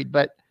little worried,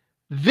 but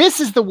this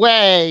is the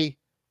way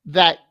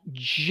that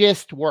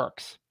gist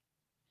works.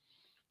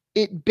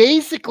 It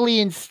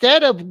basically,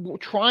 instead of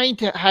trying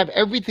to have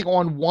everything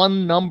on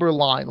one number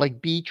line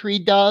like B-tree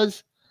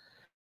does,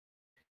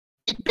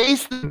 it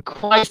basically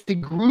tries to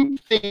group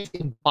things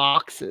in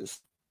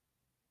boxes.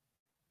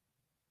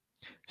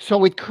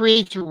 So it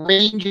creates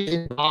ranges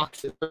in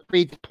boxes, it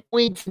creates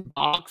points in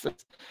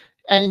boxes.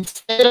 And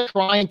instead of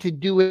trying to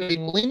do it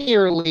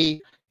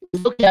linearly,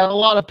 look at a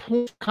lot of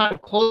points kind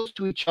of close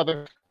to each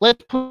other.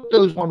 Let's put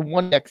those on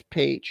one next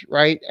page,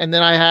 right? And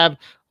then I have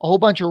a whole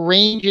bunch of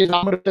ranges.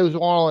 I'm going to put those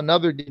all on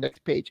another index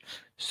page.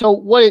 So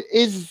what it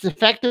is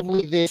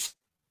effectively this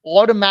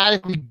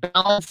automatically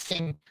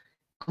balancing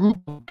group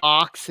of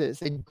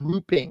boxes and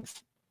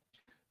groupings,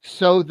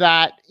 so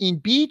that in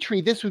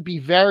B-tree, this would be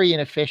very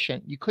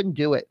inefficient. You couldn't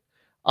do it.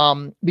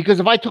 Because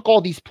if I took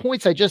all these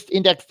points, I just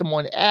indexed them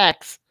on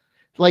X,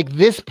 like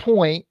this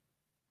point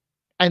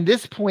and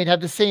this point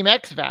have the same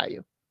X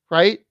value,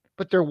 right?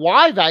 But their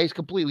Y value is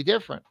completely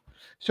different.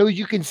 So as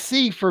you can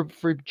see for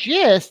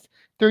gist,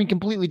 they're in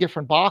completely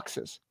different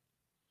boxes.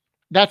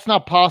 That's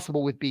not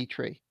possible with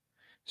B-tree.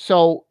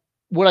 So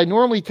what I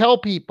normally tell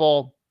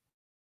people,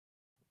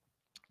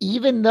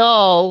 even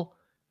though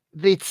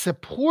it's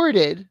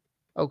supported,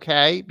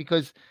 okay,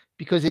 because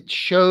it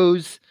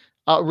shows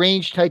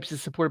range types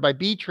is supported by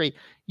B-tree,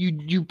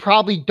 you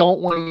probably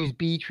don't want to use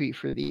B-tree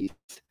for these.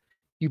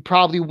 You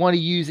probably want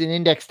to use an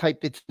index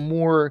type that's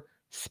more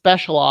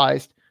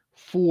specialized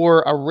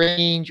for a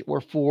range or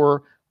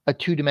for a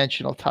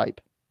two-dimensional type.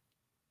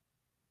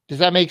 Does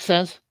that make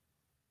sense?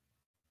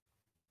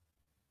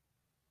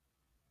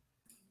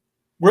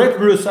 Great,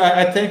 Bruce.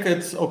 I think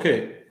it's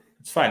okay.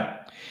 It's fine.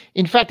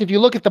 In fact, if you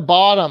look at the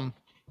bottom,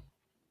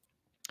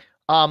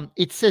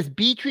 it says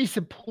B-tree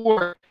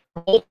support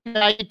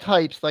multi-value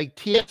types like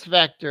TX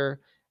vector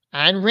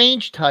and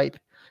range type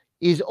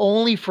is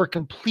only for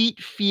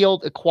complete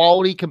field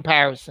equality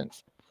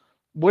comparisons.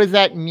 What does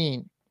that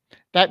mean?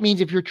 That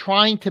means if you're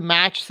trying to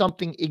match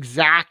something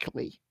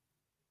exactly,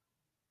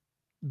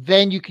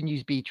 then you can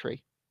use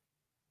B-tree.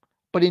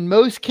 But in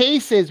most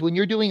cases, when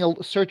you're doing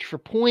a search for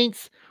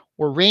points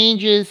or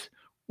ranges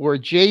or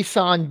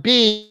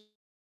JSON-B,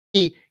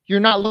 you're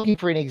not looking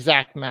for an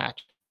exact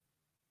match,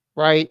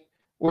 right?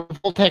 Or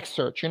full text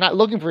search. You're not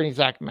looking for an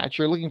exact match.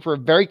 You're looking for a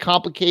very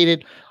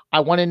complicated,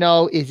 I want to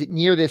know, is it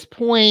near this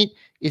point?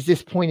 Is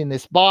this point in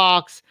this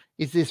box?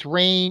 Is this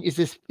range?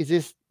 Is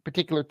this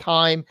particular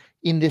time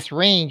in this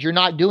range? You're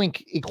not doing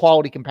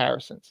equality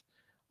comparisons.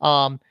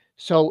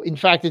 So in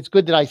fact, it's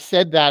good that I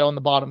said that on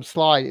the bottom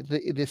slide.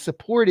 The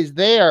support is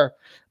there,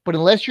 but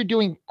unless you're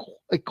doing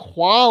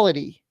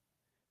equality,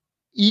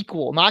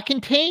 equal, not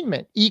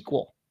containment,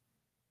 equal,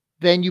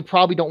 then you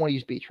probably don't want to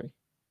use B-tree.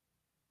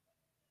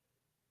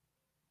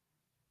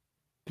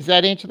 Does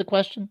that answer the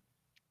question?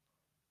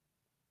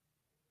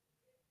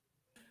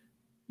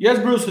 Yes,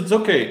 Bruce, it's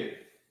okay.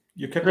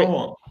 You can go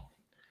on.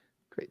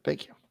 Great,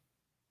 thank you.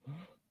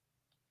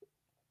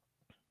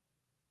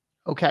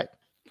 Okay.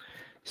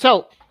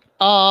 So,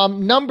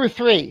 number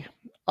 3,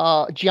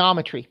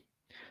 geometry.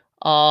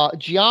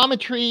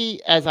 Geometry,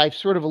 as I've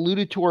sort of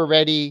alluded to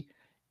already,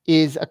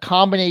 is a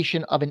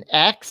combination of an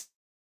X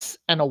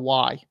and a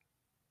Y.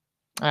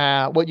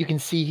 What you can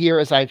see here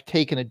is I've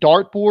taken a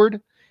dartboard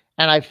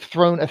and I've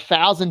thrown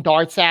 1,000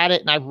 darts at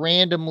it, and I've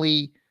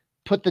randomly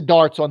put the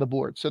darts on the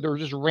board. So they're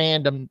just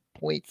random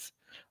points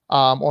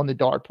on the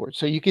dartboard.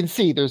 So you can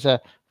see there's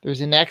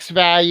an X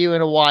value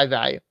and a Y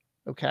value.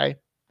 Okay.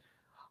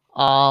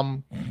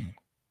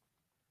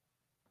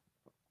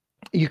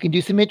 You can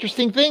do some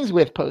interesting things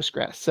with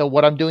Postgres. So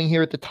what I'm doing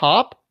here at the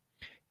top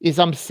is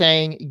I'm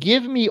saying,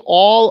 give me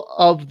all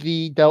of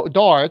the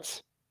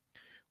darts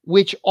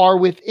which are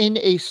within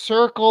a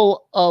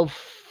circle of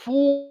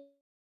 4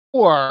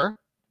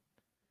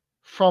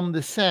 from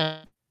the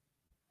center.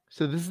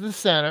 So this is the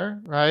center,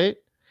 right?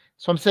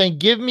 So I'm saying,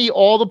 give me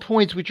all the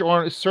points which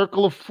are in a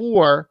circle of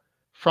 4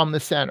 from the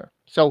center.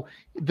 So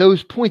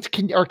those points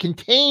are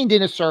contained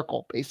in a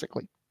circle,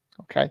 basically.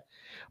 Okay.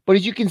 But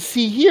as you can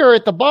see here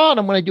at the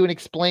bottom, when I do an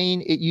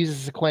explain, it uses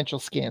a sequential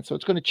scan. So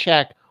it's going to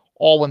check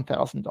all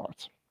 1,000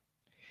 darts.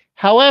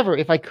 However,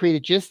 if I create a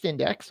gist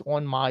index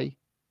on my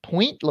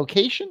point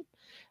location,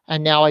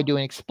 and now I do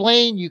an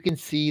explain, you can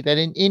see that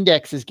an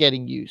index is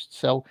getting used.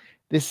 So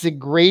this is a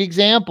great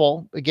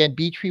example. Again,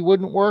 B-tree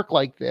wouldn't work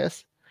like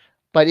this,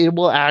 but it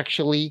will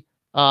actually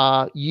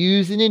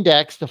use an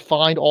index to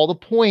find all the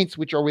points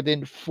which are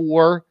within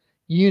 4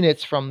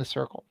 units from the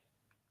circle.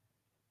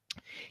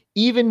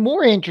 Even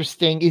more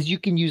interesting is you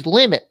can use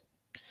limit.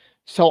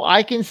 So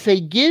I can say,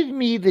 give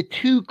me the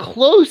 2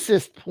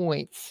 closest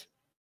points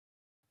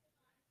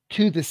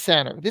to the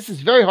center. This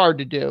is very hard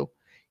to do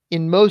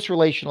in most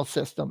relational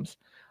systems,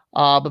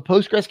 but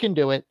Postgres can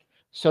do it.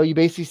 So you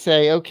basically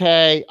say,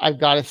 okay, I've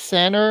got a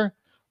center.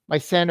 My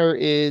center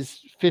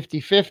is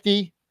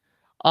 50-50.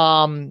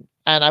 And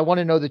I want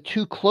to know the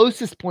 2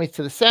 closest points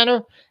to the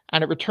center,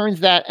 and it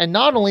returns that. And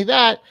not only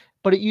that,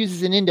 but it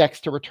uses an index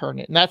to return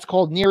it. And that's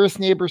called nearest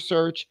neighbor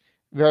search.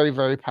 Very,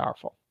 very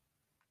powerful.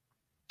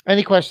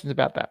 Any questions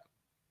about that?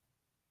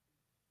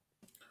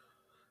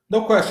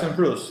 No question,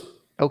 Bruce.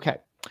 Okay.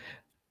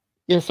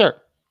 Yes,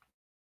 sir.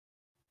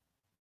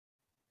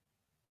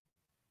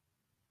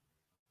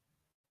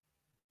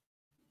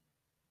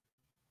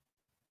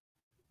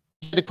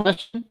 A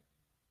question?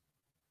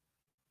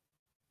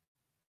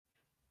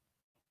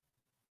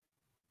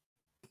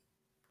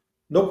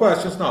 No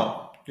questions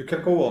now. You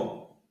can go on.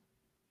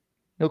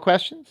 No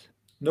questions?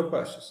 No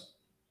questions.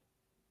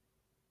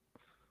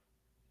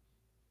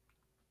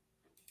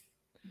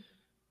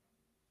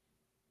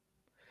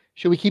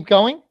 Should we keep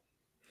going?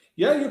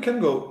 Yeah, you can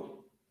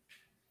go.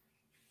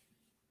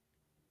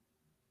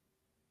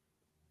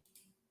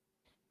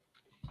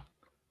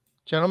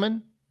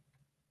 Gentlemen?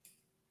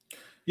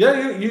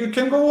 Yeah, you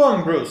can go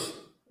on, Bruce.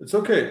 It's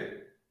okay.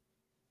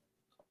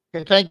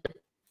 Okay, thank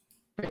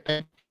you.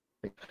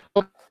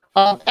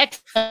 I'm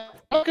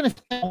not going to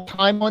spend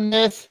time on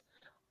this.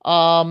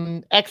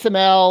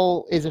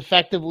 XML is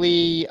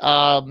effectively,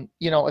 a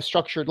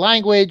structured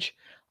language.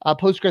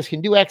 Postgres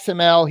can do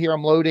XML. Here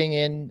I'm loading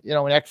in, an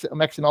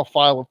XML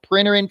file of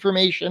printer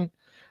information.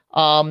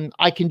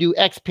 I can do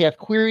XPath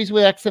queries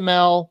with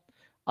XML.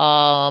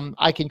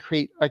 I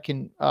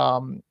can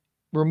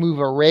remove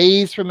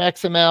arrays from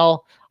XML.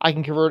 I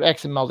can convert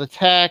XML to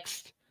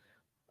text.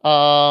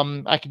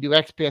 I can do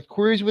XPath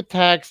queries with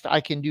text.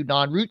 I can do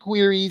non-root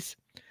queries.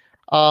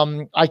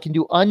 I can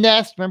do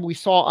unnest. Remember, we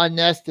saw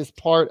unnest as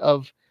part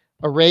of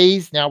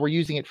arrays. Now we're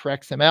using it for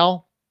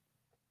XML.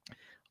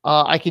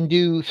 I can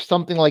do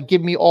something like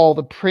give me all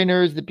the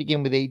printers that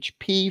begin with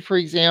HP, for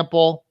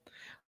example.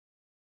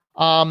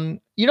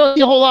 You don't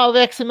see a whole lot of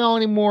XML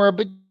anymore,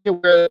 but you're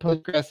aware that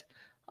Postgres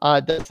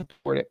does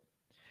support it.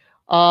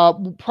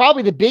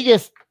 Probably the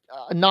biggest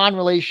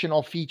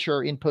non-relational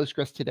feature in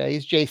Postgres today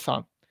is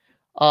JSON.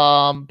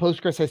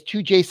 Postgres has 2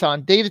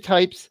 JSON data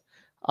types.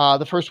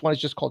 The first one is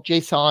just called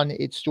JSON.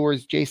 It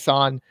stores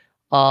JSON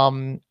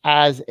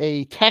as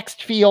a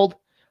text field.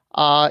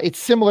 It's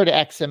similar to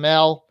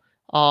XML.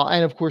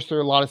 And of course, there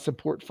are a lot of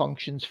support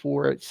functions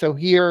for it. So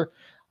here,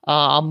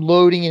 I'm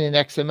loading in an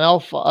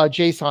XML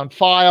JSON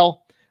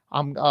file.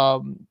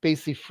 I'm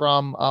basically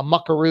from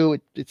Muckaroo.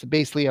 It's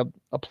basically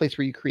a place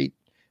where you create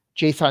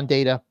JSON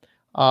data.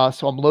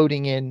 So I'm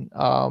loading in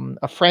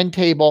a friend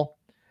table.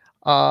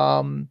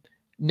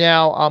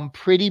 Now I'm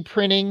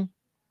printing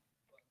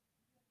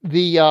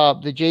the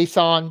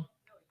JSON.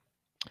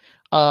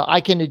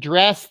 I can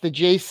address the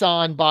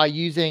JSON by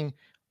using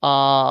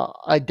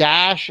a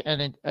dash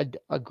and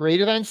a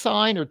greater than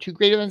sign or 2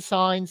 greater than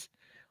signs.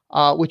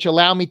 which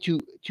allow me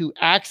to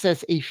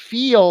access a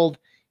field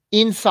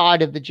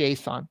inside of the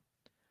JSON.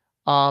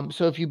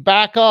 So if you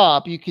back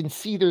up, you can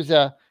see there's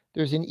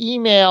an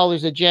email,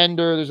 there's a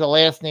gender, there's a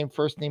last name,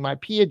 first name,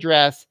 IP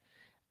address.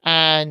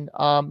 And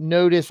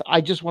notice I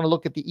just want to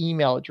look at the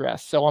email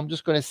address. So I'm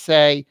just going to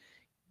say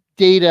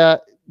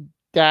data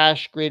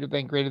dash greater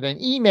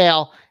than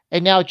email.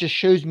 And now it just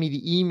shows me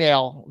the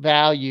email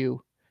value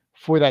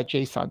for that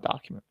JSON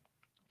document.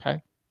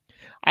 Okay.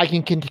 I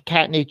can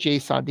concatenate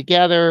JSON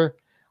together.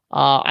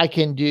 I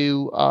can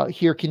do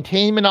here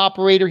containment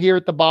operator here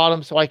at the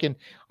bottom. So I can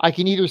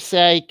either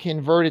say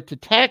convert it to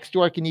text,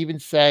 or I can even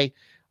say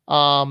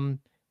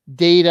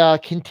data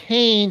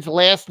contains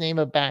last name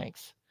of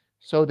banks.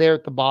 So there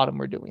at the bottom,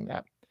 we're doing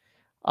that.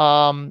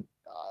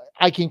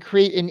 I can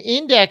create an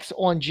index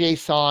on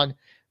JSON,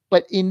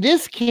 but in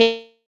this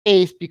case,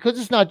 because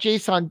it's not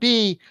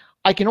JSON-B,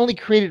 I can only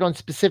create it on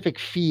specific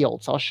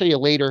fields. I'll show you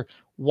later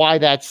why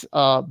that's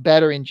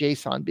better in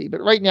JSON-B.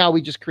 But right now,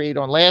 we just create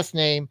on last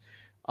name.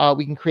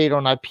 We can create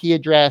on IP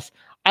address.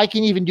 I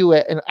can even do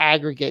an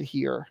aggregate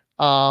here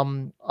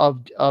of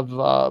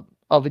a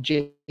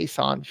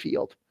JSON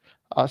field.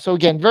 So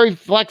again, very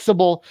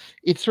flexible.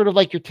 It's sort of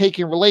like you're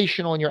taking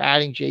relational and you're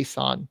adding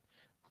JSON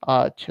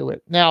to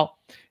it. Now,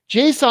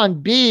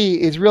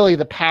 JSON-B is really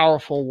the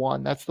powerful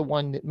one. That's the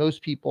one that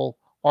most people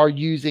are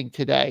using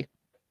today.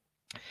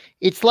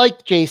 It's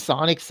like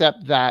JSON,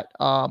 except that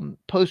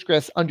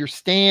Postgres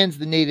understands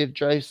the native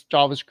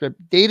JavaScript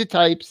data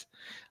types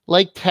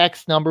like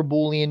text, number,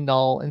 Boolean,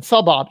 null, and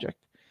subobject.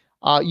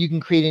 You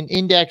can create an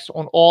index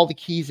on all the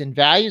keys and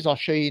values. I'll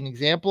show you an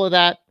example of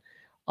that.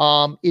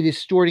 It is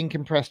stored in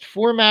compressed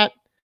format.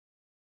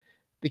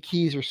 The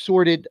keys are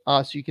sorted,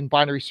 so you can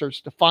binary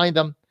search to find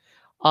them.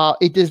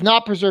 It does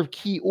not preserve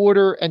key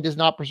order and does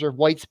not preserve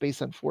white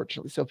space,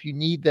 unfortunately. So if you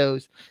need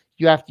those,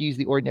 you have to use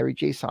the ordinary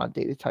JSON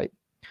data type.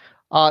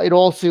 It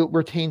also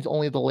retains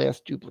only the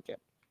last duplicate.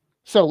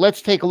 So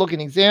let's take a look at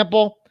an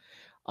example.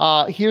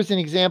 Here's an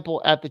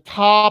example at the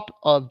top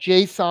of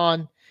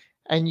JSON,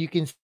 and you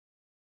can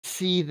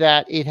see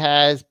that it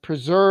has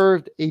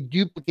preserved a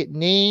duplicate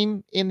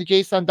name in the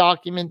JSON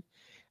document,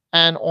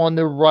 and on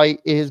the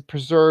right it has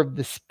preserved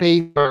the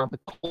space around the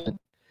colon.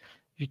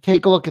 If you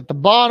take a look at the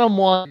bottom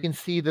one, you can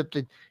see that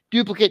the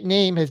duplicate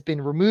name has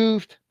been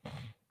removed,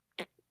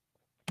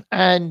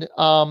 and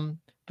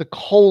the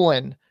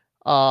colon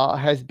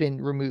has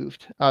been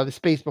removed. The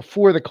space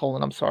before the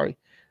colon, I'm sorry,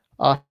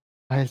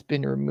 has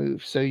been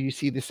removed. So you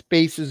see the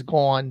space is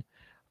gone,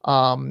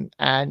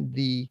 and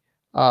the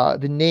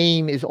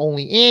name is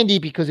only Andy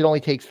because it only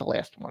takes the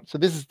last one. So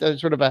this is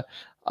sort of a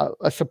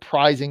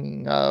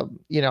surprising,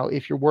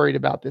 if you're worried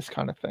about this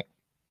kind of thing.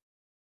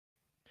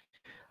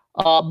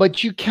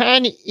 But you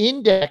can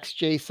index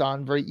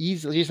JSON very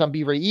easily,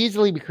 JSON-B very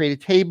easily. We create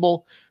a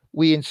table,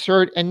 we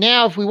insert, and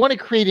now if we want to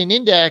create an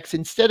index,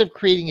 instead of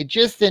creating a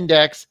gist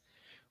index,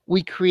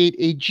 we create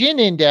a gin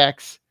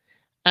index,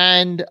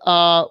 and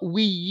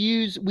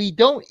we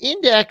don't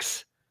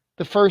index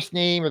the first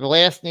name or the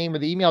last name or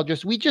the email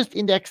address. We just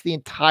index the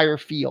entire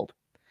field.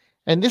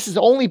 And this is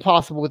only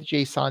possible with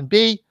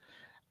JSON-B.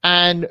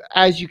 And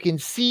as you can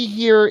see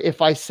here,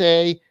 if I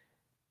say,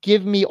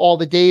 give me all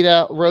the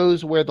data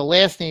rows where the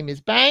last name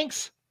is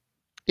Banks,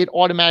 it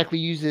automatically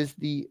uses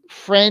the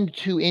friend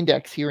to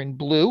index here in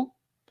blue.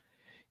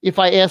 If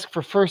I ask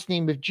for first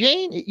name of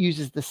Jane, it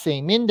uses the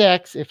same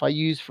index. If I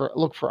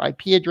look for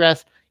IP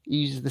address, it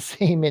uses the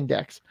same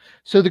index.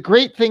 So the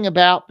great thing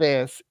about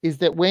this is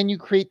that when you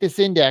create this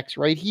index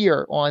right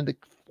here on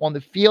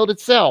the field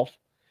itself,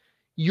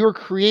 you're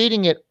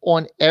creating it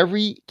on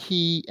every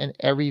key and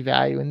every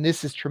value, and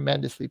this is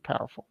tremendously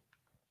powerful.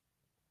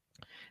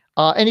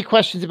 Any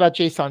questions about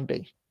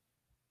JSON-B?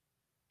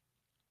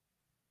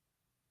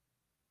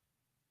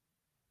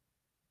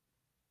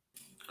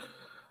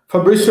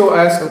 Fabricio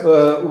asked,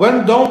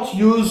 when don't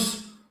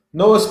use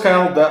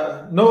NoSQL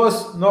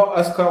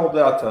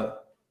data?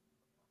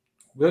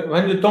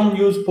 When you don't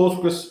use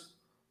Postgres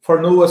for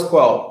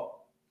NoSQL?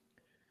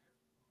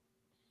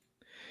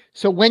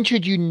 So when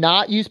should you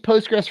not use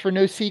Postgres for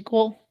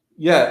NoSQL?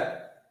 Yeah.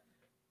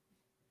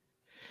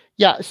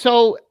 Yeah,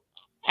 so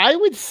I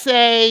would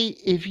say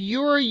if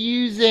you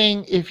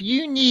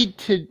need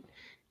to,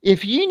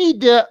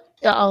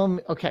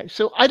 okay,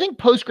 so I think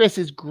Postgres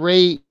is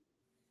great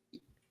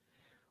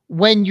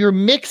when you're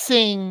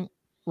mixing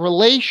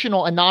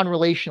relational and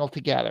non-relational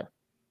together.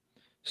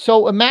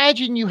 So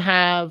imagine you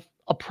have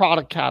a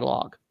product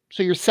catalog.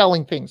 So you're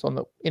selling things on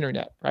the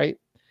internet, right?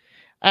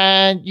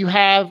 And you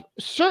have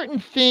certain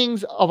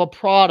things of a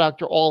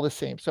product are all the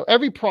same. So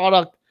every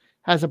product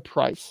has a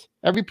price.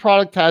 Every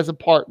product has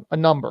a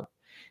number.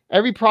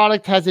 Every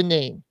product has a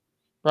name,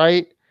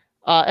 right?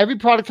 Every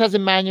product has a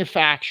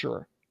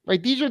manufacturer,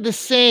 right? These are the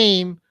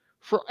same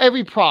for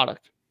every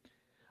product.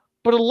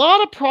 But a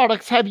lot of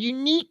products have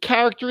unique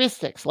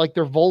characteristics, like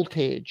their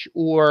voltage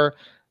or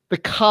the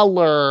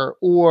color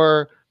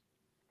or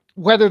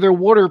whether they're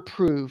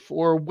waterproof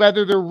or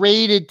whether they're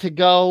rated to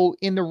go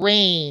in the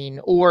rain,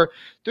 or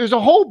there's a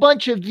whole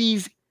bunch of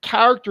these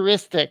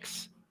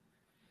characteristics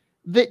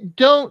that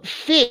don't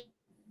fit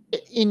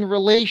in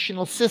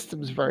relational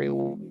systems very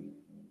well.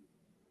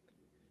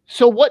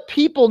 So what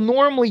people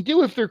normally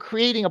do if they're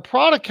creating a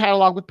product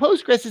catalog with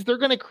Postgres is they're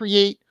going to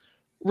create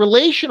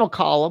relational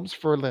columns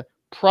for the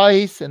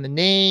price and the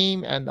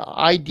name and the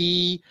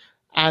ID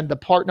and the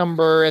part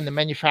number and the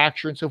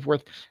manufacturer and so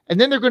forth.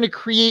 And then they're going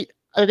to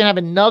have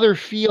another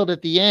field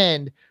at the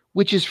end,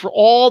 which is for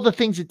all the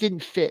things that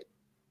didn't fit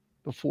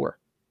before.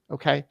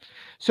 Okay.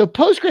 So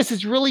Postgres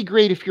is really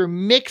great if you're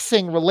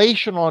mixing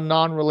relational and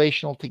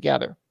non-relational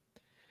together.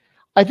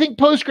 I think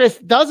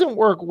Postgres doesn't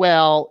work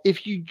well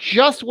if you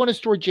just want to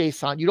store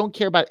JSON. You don't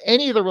care about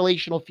any of the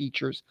relational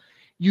features.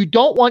 You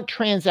don't want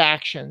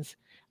transactions,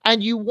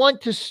 and you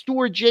want to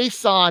store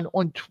JSON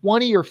on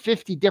 20 or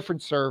 50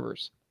 different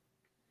servers.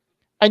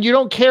 And you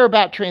don't care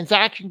about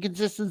transaction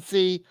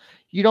consistency.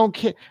 You don't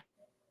care.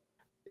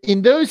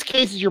 In those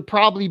cases, you're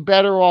probably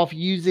better off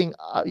using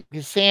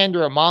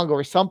Cassandra or Mongo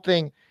or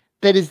something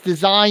that is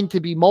designed to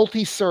be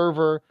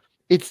multi-server.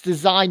 It's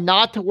designed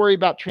not to worry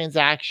about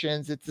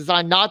transactions. It's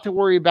designed not to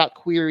worry about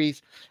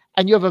queries.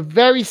 And you have a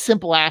very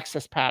simple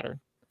access pattern,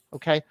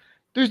 okay?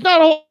 There's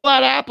not a whole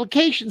lot of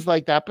applications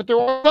like that, but there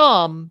are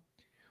some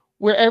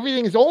where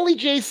everything is only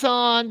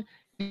JSON.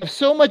 You have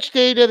so much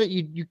data that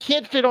you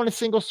can't fit on a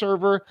single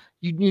server.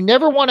 You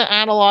never want to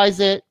analyze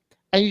it,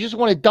 and you just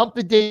want to dump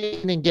the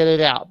data in and get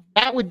it out.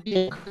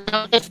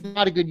 That's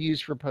not a good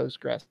use for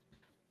Postgres.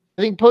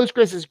 I think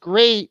Postgres is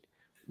great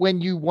when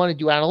you want to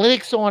do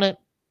analytics on it,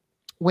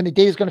 when the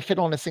data is going to fit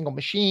on a single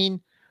machine,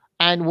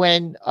 and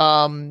when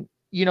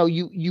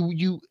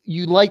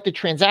you like the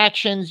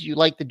transactions, you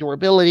like the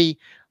durability,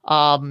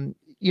 the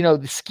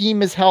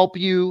schemas help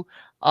you,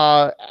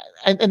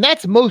 and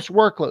that's most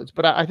workloads.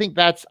 But I think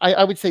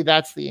I would say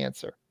that's the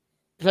answer.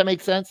 Does that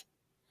make sense?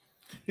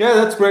 Yeah,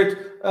 that's great.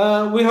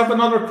 We have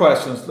another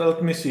question.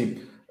 Let me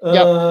see.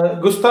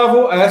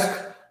 Gustavo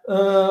asked,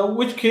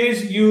 which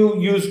case you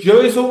use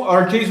JSON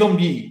or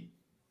JSON-B?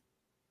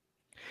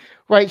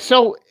 Right.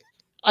 So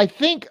I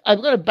think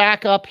I'm going to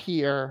back up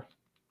here.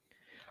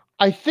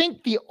 I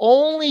think the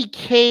only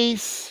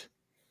case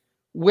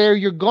where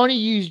you're going to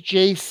use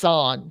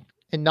JSON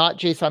and not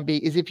JSON-B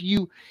is if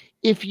you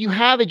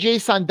have a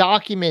JSON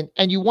document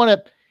and you want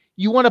to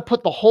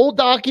put the whole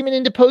document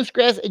into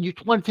Postgres and you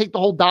want to take the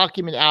whole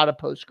document out of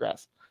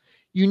Postgres.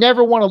 You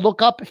never want to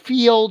look up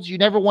fields. You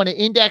never want to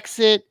index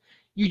it.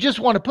 You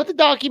just want to put the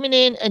document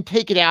in and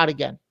take it out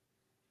again.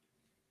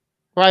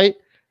 Right?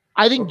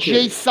 I think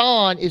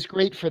JSON is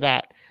great for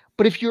that.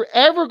 But if you're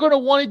ever going to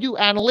want to do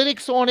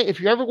analytics on it,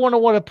 if you ever want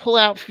to pull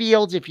out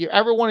fields, if you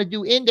ever want to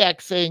do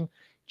indexing,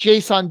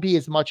 JSON-B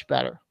is much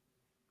better.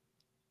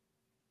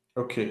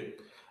 Okay.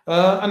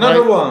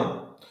 Another one.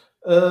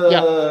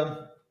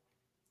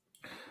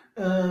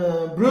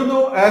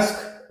 Bruno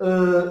asked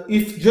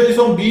if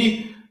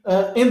JSON-B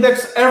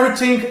index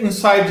everything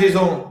inside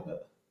JSON.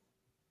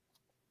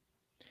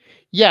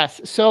 Yes.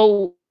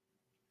 So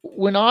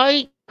when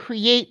I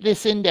create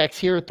this index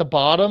here at the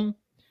bottom,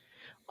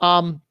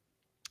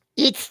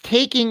 it's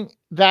taking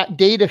that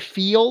data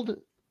field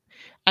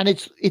and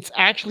it's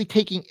actually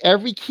taking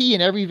every key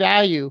and every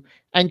value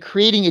and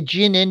creating a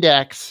GIN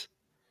index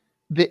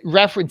that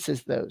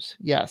references those.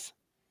 Yes.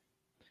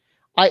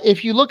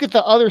 If you look at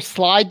the other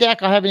slide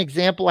deck, I have an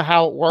example of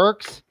how it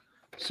works.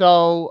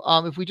 So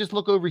if we just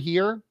look over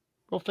here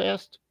real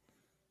fast.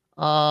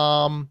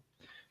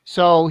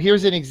 So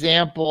here's an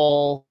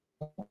example.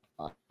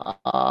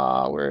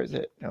 Where is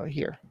it? Oh,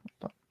 here.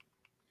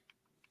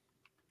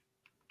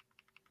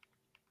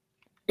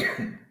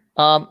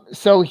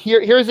 So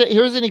here's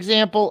an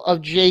example of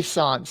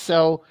JSON.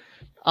 So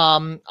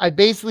I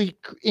basically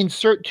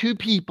insert two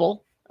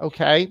people.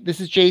 Okay,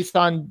 this is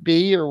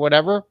JSON-B or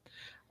whatever.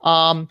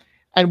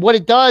 And what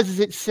it does is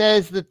it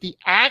says that the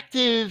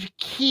active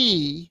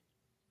key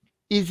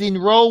is in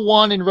row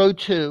 1 and row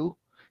 2.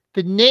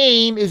 The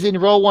name is in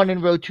row 1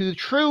 and row 2.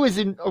 True is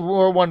in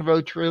row 1,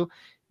 row 2.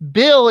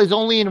 Bill is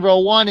only in row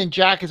 1 and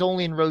Jack is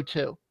only in row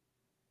 2.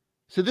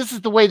 So this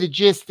is the way the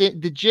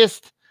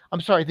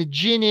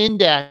GIN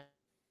index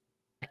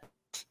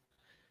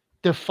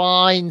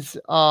defines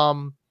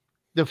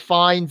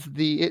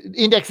it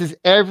indexes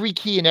every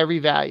key and every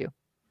value.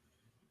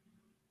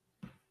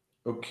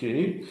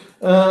 Okay.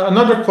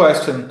 Another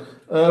question.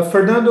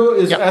 Fernando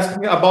is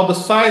asking about the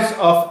size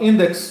of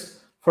index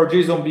for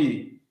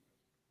JSON-B.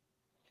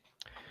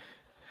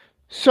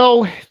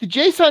 So the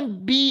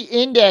JSON-B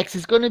index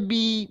is going to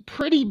be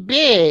pretty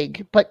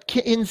big, but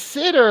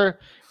consider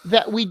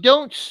that we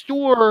don't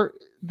store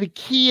the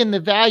key and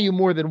the value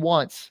more than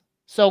once.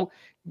 So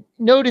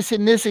notice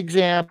in this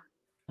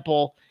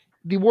example,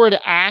 the word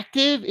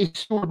active is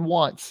stored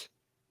once.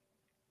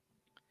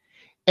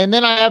 And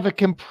then I have a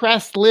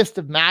compressed list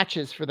of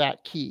matches for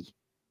that key.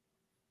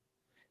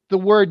 The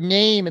word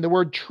name and the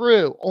word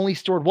true only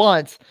stored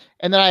once.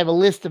 And then I have a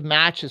list of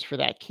matches for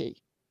that key.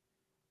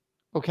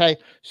 Okay.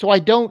 So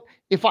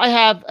if I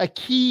have a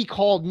key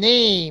called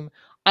name,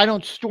 I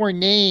don't store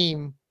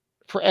name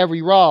for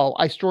every row.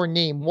 I store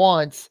name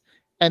once,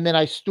 and then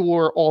I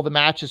store all the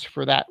matches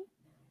for that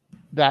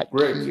that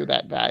Great. key or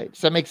that value.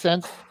 Does that make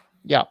sense?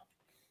 Yeah.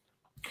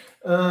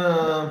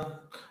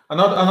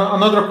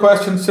 Another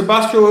question.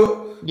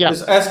 Sebastian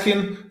is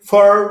asking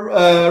for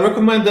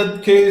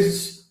recommended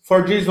case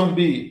for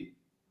JSON-B.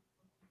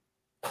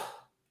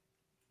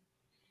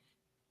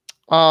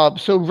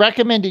 So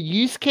recommended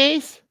use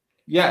case?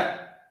 Yeah.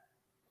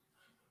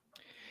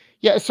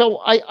 Yeah.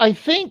 So I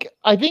think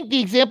the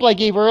example I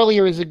gave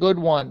earlier is a good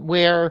one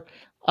where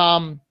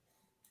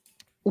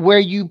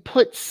you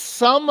put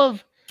some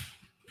of.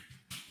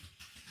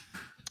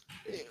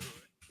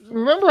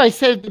 Remember, I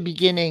said at the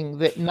beginning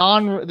that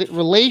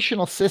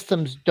relational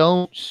systems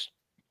don't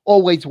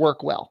always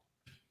work well,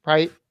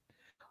 right?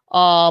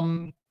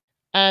 And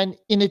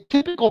in a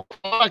typical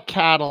product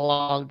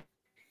catalog,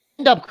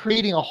 end up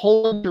creating a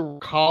whole bunch of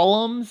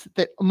columns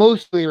that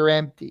mostly are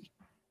empty,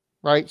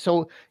 right?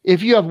 So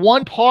if you have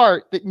one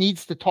part that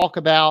needs to talk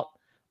about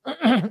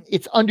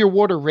its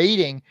underwater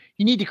rating,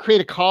 you need to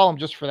create a column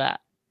just for that.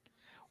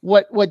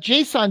 What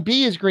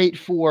JSON-B is great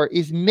for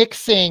is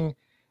mixing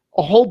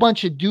a whole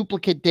bunch of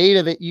duplicate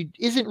data that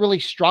isn't really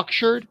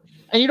structured,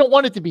 and you don't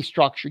want it to be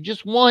structured. You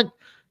just want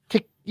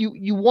to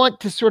you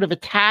want to sort of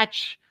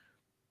attach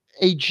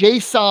a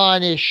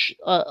JSON-ish.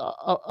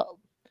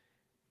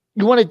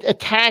 You want to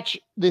attach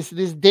this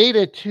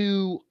data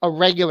to a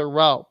regular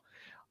row.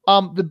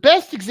 The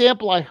best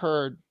example I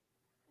heard,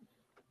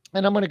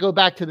 and I'm going to go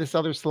back to this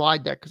other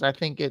slide deck because I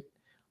think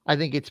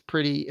it's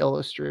pretty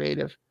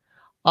illustrative.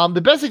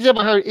 The best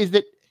example I heard is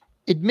that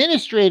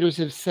administrators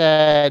have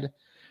said,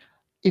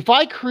 if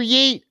I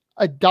create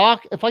a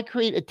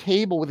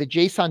table with a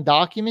JSON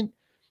document,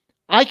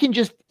 I can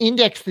just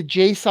index the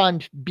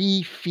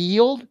JSON-B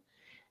field,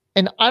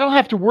 and I don't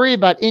have to worry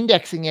about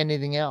indexing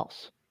anything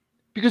else.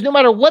 Because no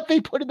matter what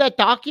they put in that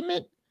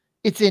document,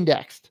 it's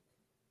indexed.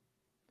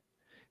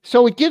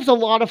 So it gives a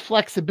lot of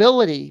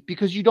flexibility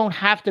because you don't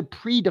have to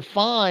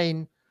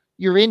predefine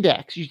your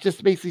index. You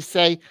just basically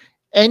say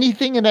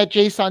anything in that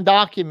JSON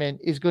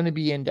document is going to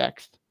be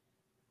indexed.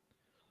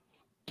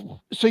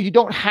 So you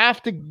don't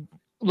have to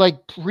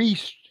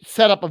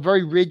set up a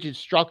very rigid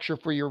structure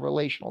for your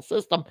relational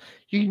system.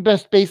 You can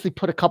basically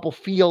put a couple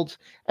fields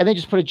and then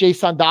just put a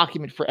JSON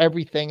document for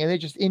everything and then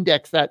just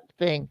index that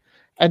thing.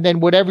 And then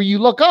whatever you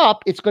look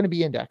up, it's going to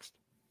be indexed.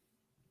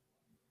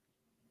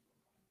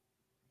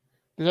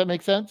 Does that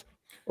make sense?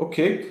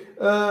 Okay.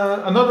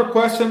 Another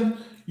question.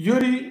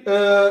 Yuri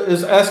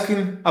is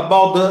asking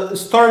about the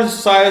storage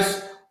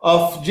size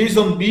of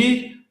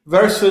JSON-B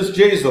versus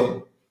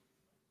JSON.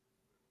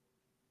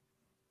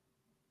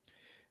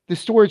 The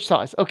storage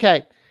size.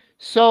 Okay.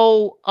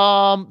 So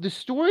the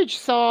storage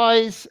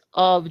size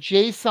of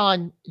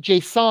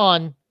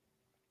JSON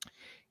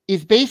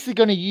is basically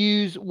going to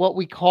use what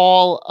we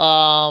call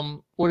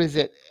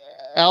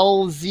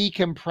LZ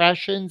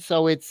compression.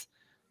 So it's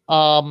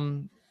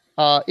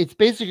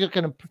basically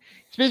going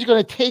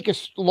to take a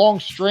long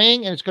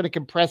string and it's going to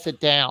compress it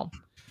down.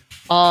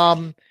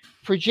 For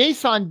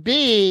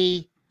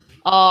JSON-B,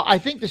 I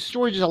think the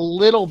storage is a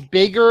little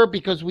bigger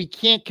because we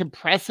can't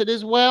compress it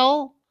as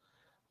well.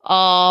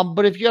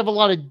 But if you have a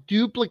lot of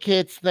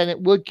duplicates, then it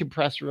would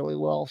compress really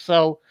well.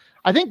 So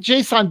I think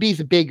JSON-B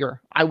is bigger.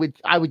 I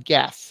would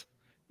guess.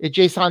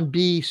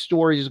 JSON-B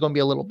storage is going to be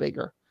a little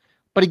bigger.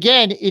 But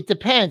again, it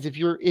depends. If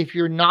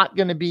you're not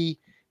going to be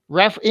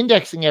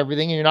indexing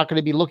everything and you're not going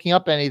to be looking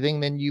up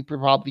anything, then you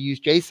probably use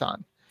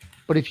JSON.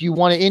 But if you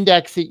want to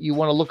index it, you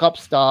want to look up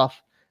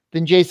stuff,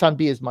 then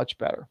JSON-B is much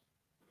better.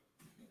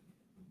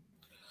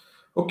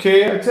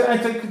 Okay, I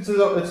think it's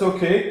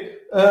okay.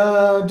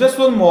 Just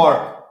one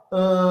more.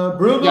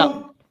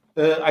 Bruno,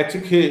 I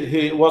think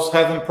he was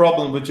having a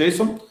problem with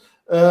JSON.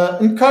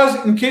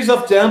 In case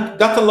of dump,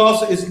 data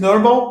loss is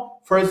normal.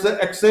 For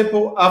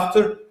example,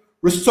 after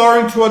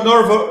restoring to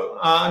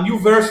a new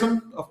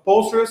version of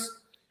Postgres,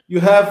 you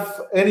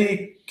have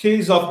any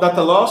case of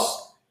data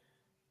loss?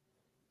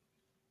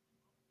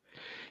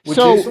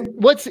 So JSON?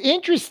 what's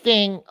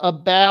interesting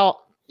about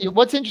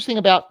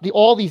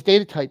all these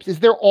data types is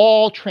they're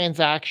all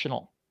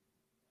transactional.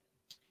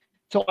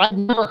 So I've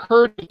never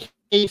heard of a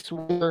case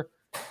where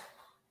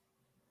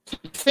the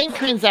same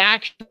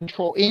transaction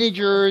control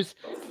integers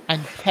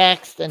and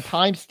text and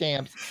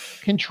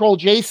timestamps, control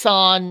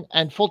JSON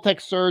and full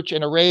text search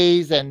and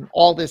arrays and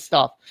all this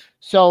stuff.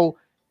 So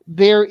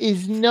there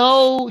is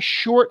no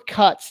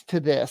shortcuts to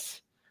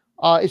this.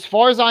 As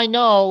far as I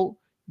know,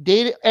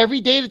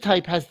 every data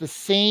type has the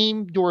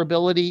same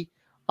durability.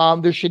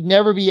 There should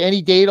never be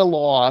any data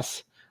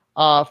loss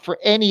for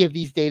any of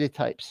these data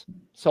types.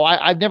 So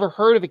I've never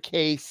heard of a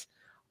case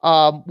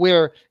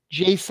where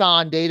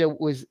JSON data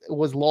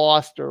was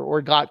lost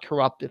or got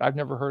corrupted. I've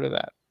never heard of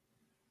that.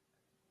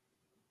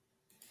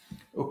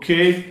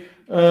 Okay.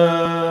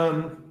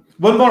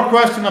 One more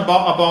question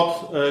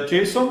about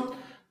JSON.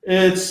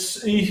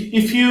 It's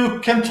if you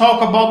can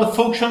talk about the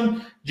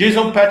function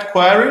JSON path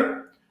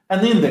query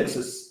and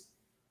indexes.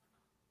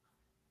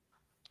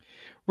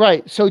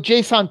 Right. So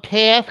JSON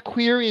path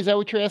query, is that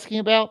what you're asking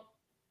about?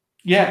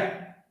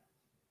 Yeah.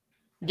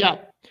 Yeah.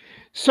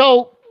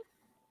 So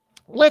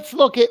let's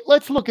look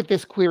at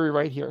this query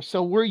right here.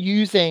 So we're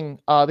using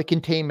the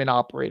containment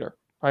operator,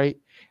 right?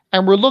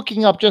 And we're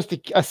looking up just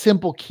a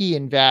simple key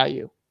and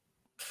value.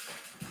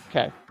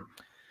 Okay.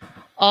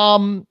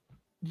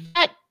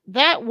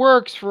 That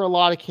works for a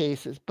lot of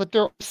cases, but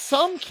there are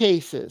some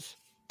cases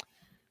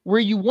where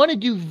you want to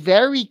do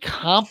very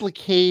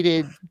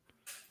complicated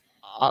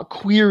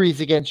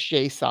queries against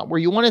JSON, where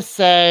you want to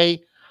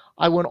say,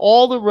 I want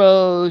all the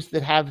rows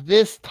that have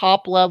this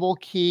top level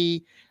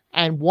key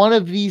and one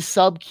of these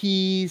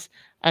subkeys,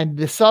 and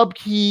the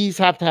subkeys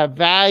have to have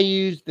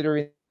values that are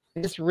in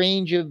this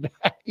range of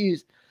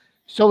values.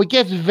 So it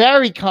gets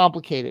very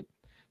complicated.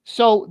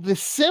 So the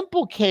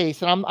simple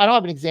case, and I don't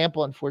have an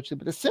example,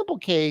 unfortunately, but the simple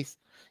case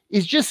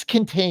is just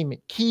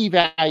containment, key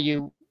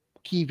value.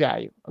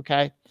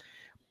 Okay.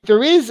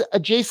 There is a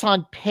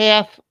JSON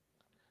path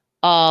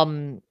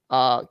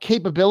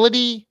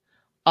capability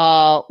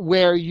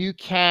where you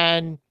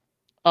can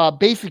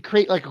basically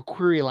create like a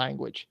query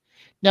language.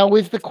 Now,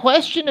 is the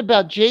question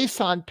about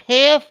JSON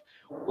path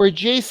or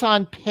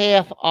JSON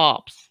path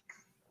ops?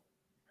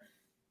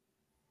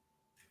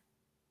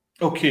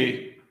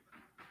 Okay.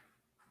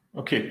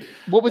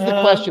 What was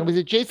the question? Was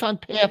it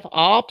JSON path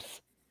ops?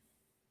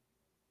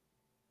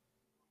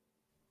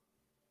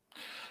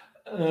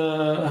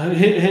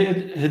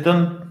 He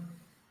done.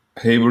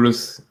 Hey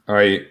Bruce,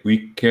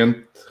 we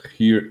can't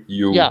hear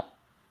you. Yeah.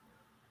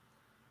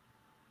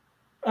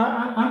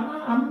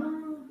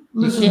 I'm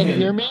You listening. can't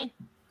hear me?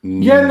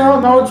 Yeah,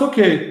 no, it's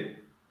okay.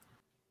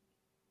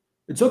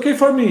 It's okay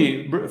for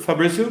me,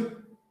 Fabrizio.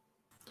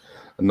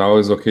 Now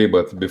it's okay,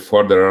 but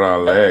before there are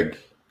a lag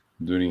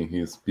during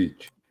his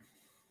speech.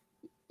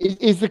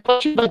 Is the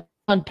question about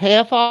on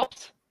path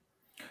ops?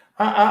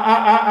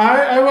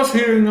 I was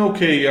hearing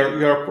okay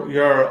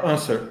your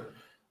answer.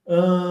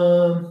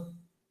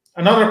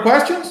 Another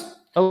questions?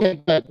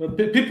 Okay,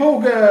 good.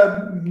 People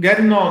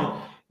getting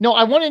on. No,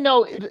 I want to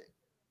know.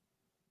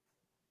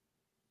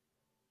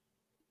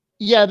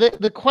 Yeah,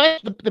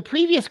 the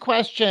previous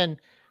question.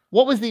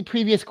 What was the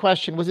previous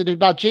question? Was it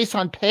about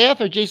JSON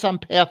path or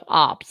JSON path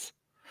ops?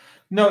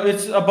 No,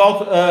 it's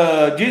about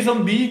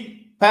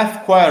JSON-B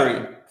path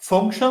query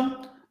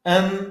function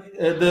and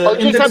the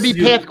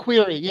JSON-B path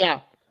query.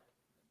 Yeah,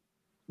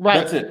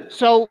 right. That's it.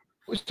 So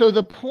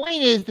the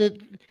point is that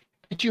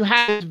you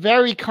have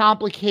very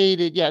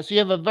complicated. Yeah, so you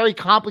have a very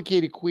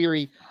complicated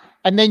query,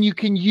 and then you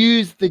can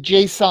use the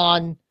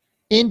JSON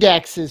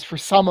indexes for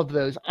some of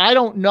those. I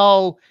don't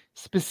know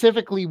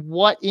specifically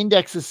what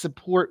indexes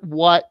support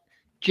what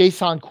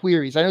JSON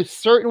queries. I know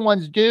certain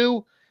ones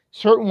do,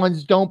 certain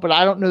ones don't, but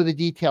I don't know the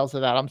details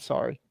of that. I'm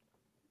sorry.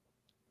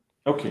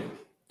 Okay.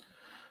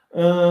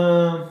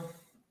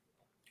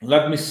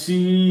 Let me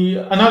see.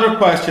 Another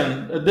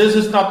question. This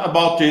is not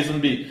about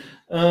JSON-B.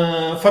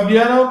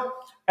 Fabiano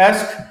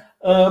asked,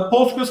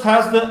 Postgres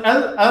has the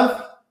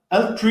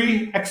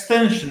L3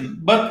 extension,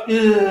 but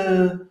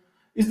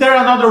is there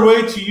another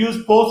way to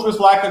use Postgres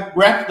like a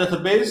graph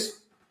database?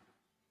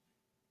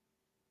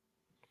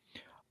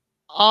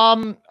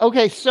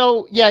 Okay,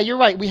 so yeah, you're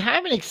right. We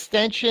have an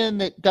extension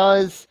that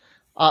does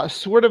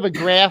sort of a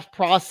graph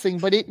processing,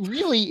 but it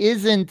really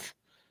isn't.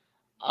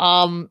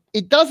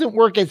 It doesn't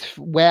work as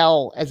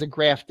well as a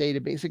graph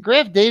database. A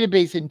graph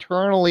database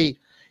internally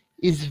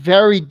is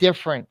very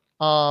different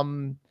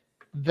than.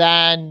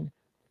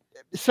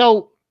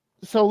 So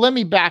let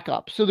me back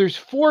up. So there's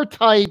 4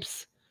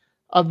 types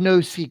of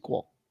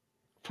NoSQL.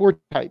 4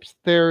 types.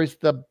 There's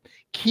the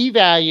key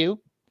value.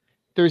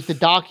 There's the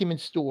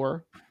document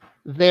store.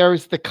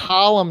 There's the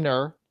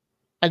columnar,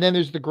 and then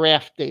there's the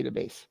graph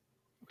database.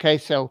 Okay,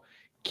 so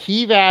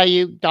key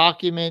value,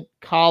 document,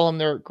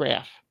 columnar,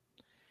 graph.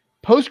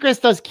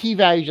 Postgres does key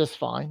value just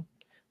fine.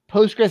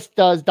 Postgres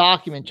does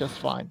document just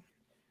fine.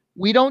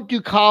 We don't do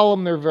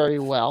columnar very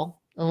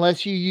well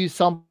unless you use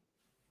something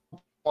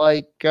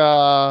like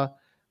what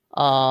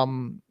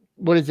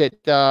is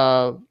it?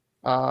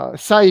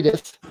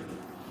 Citus.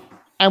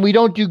 And we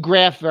don't do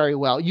graph very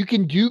well. You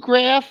can do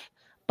graph,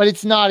 but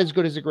it's not as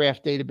good as a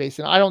graph database.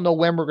 And I don't know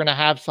when we're going to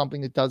have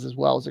something that does as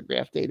well as a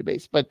graph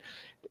database, but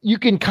you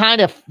can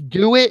kind of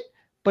do it,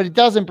 but it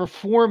doesn't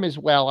perform as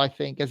well, I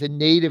think, as a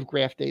native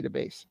graph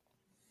database.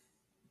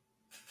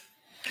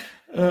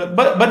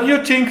 But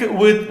you think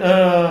with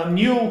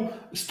new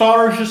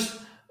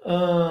storages,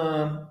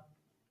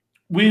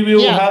 we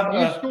will have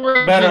new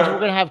storage better. We're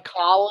going to have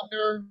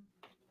columnar.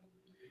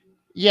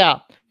 Yeah,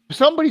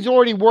 somebody's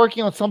already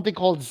working on something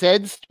called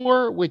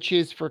ZStore, which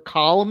is for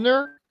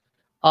columnar.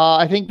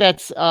 I think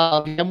that's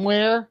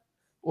VMware,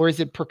 or is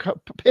it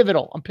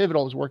Pivotal?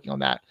 Pivotal is working on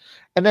that.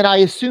 And then I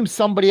assume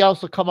somebody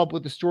else will come up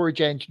with the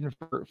storage engine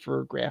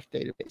for graph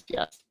database.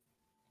 Yes.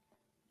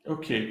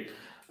 Okay.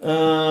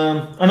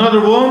 Another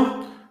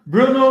one,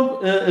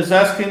 Bruno is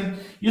asking,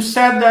 you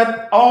said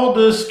that all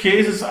these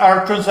cases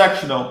are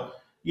transactional.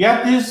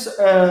 Yet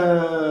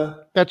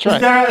that's right.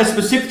 Is there a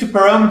specific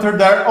parameter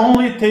that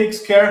only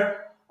takes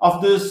care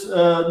of this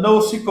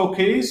NoSQL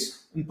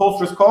case in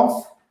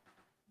PostgresConf?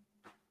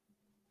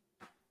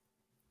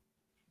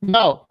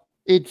 No,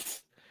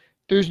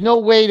 There's no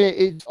way to,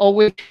 it's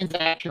always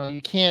transactional.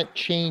 You can't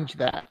change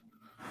that.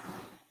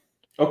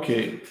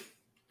 Okay.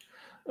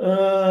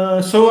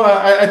 So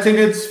I think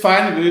it's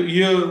fine.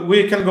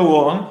 We can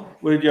go on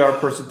with your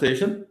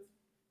presentation.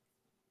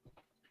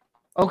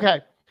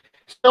 Okay.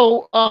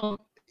 So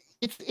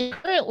it's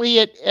currently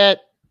at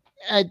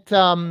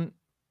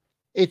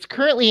it's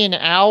currently an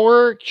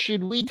hour.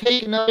 Should we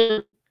take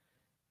another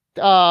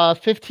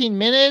 15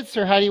 minutes,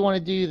 or how do you want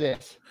to do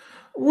this?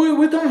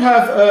 We don't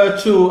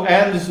have to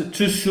end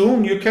too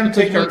soon. You can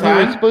take your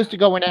time. We're supposed to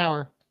go an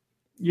hour.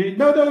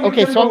 No,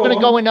 okay, so I'm going to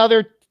go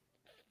another.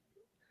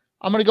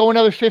 I'm going to go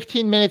another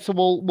 15 minutes, and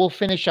we'll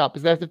finish up.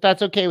 If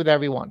that's okay with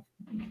everyone?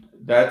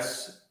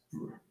 That's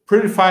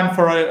pretty fine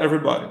for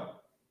everybody.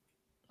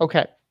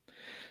 Okay.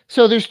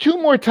 So there's two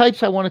more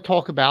types I want to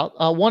talk about.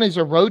 One is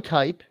a row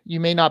type.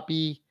 You may not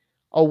be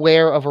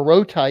aware of a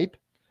row type,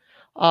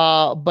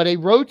 but a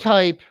row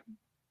type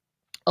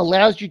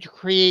allows you to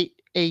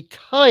create a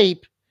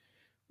type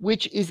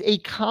which is a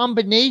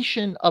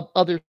combination of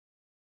other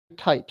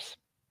types.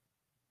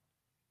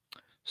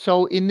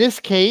 So in this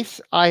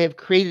case, I have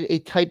created a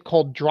type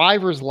called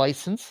driver's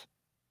license.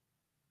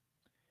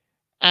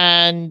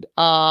 And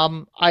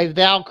I've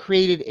now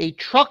created a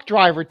truck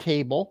driver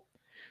table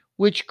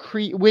which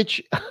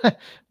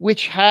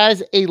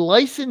has a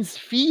license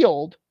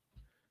field,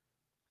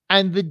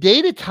 and the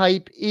data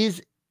type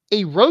is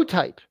a row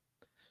type.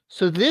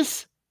 So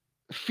this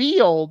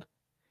field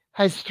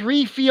has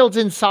three fields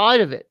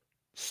inside of it: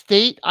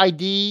 state,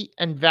 ID,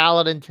 and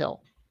valid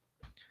until.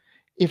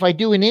 If I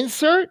do an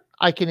insert,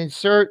 I can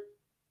insert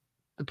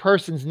the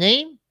person's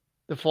name,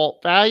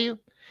 default value,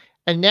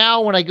 and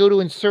now when I go to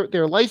insert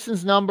their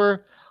license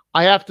number,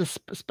 I have to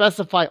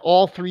specify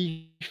all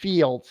three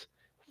fields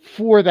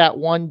for that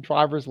one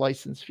driver's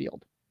license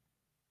field.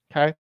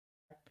 Okay.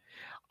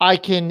 I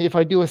can, if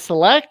I do a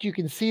select, you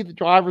can see the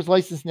driver's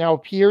license now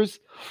appears,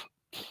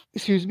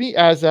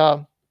 as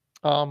a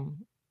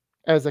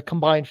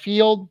combined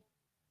field.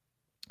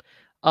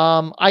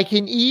 I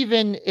can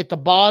even, at the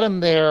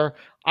bottom there,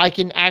 I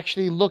can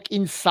actually look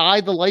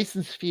inside the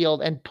license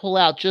field and pull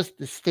out just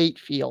the state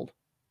field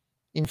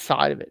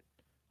inside of it.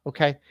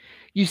 Okay.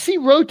 You see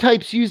row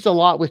types used a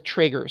lot with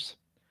triggers.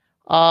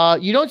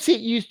 You don't see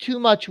it used too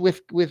much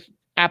with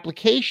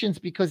applications,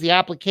 because the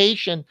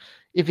application,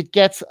 if it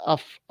gets a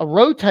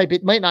row type,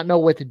 it might not know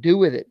what to do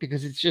with it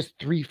because it's just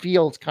three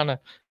fields kind of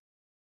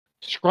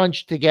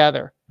scrunched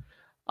together.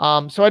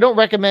 So I don't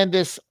recommend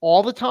this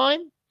all the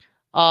time,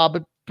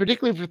 but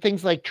particularly for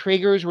things like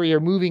triggers where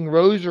you're moving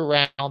rows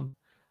around,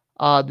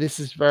 this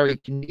is very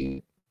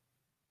convenient.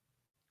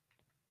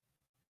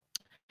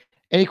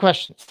 Any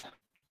questions?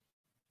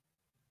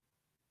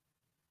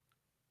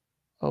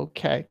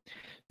 Okay.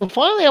 So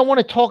finally, I want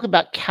to talk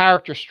about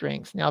character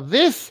strings. Now,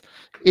 this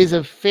is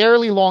a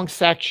fairly long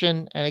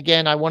section. And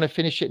again, I want to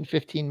finish it in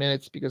 15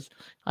 minutes because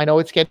I know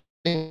it's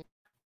getting...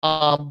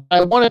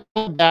 I want to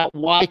talk about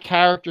why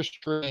character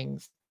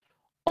strings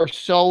are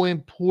so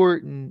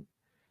important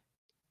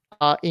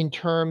in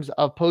terms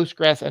of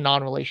Postgres and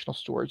non-relational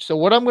storage. So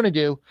what I'm going to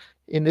do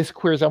in this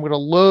query is I'm going to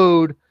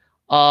load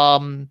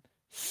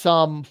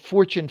some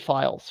fortune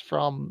files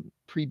from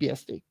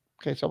FreeBSD.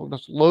 Okay, so I'm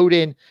going to load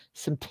in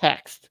some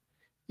text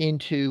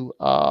into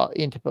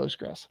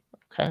Postgres.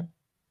 Okay.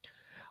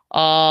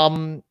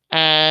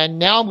 And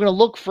now I'm going to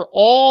look for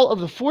all of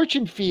the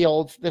fortune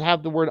fields that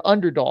have the word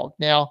underdog.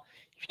 Now,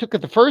 if you look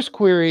at the first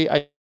query,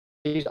 I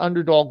used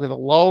underdog with a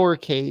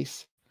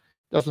lowercase,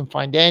 doesn't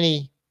find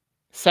any.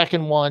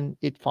 Second one,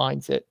 it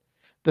finds it.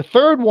 The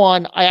third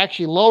one, I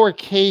actually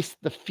lowercase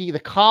the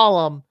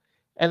column,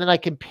 and then I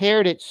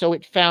compared it so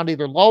it found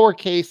either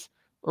lowercase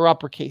or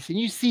uppercase. And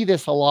you see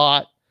this a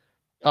lot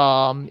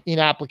in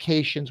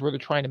applications where they're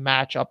trying to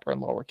match upper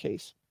and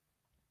lowercase.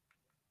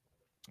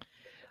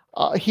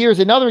 Here's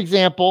another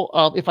example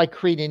of if I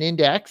create an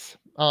index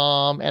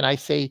and I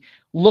say,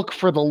 look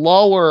for the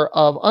lower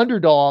of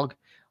underdog.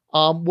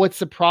 What's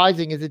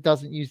surprising is it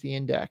doesn't use the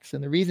index.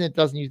 And the reason it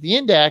doesn't use the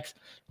index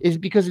is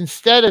because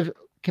instead of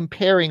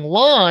comparing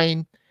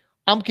line,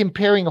 I'm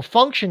comparing a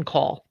function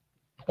call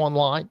on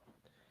line.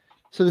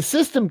 So the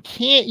system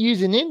can't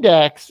use an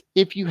index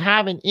if you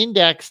haven't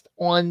indexed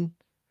on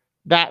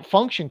that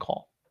function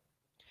call.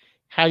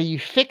 How do you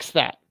fix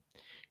that?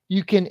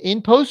 You can,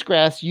 in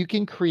Postgres, you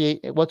can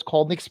create what's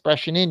called an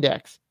expression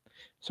index.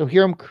 So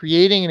here I'm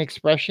creating an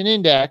expression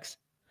index,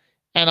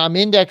 and I'm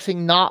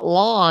indexing not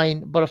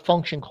line, but a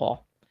function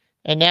call.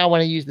 And now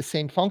when I use the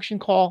same function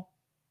call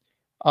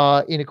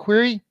in a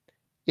query,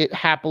 it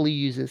happily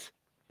uses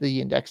the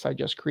index I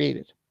just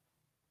created.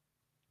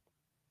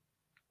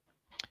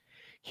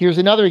 Here's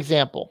another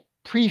example,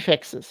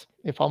 prefixes.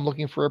 If I'm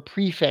looking for a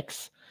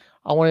prefix,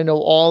 I want to know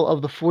all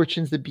of the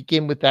fortunes that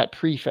begin with that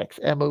prefix,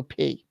 MOP.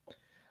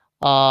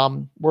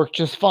 Work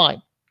just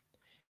fine.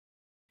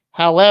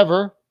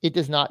 However, it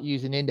does not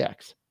use an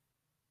index.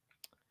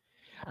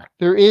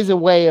 There is a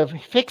way of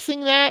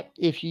fixing that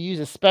if you use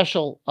a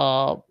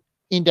special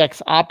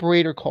index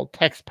operator called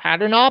text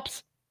pattern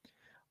ops.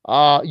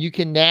 You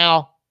can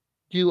now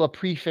do a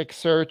prefix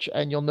search,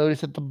 and you'll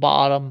notice at the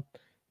bottom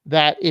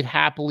that it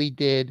happily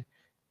did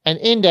an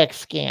index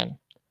scan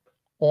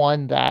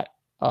on that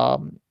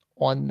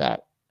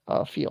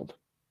field.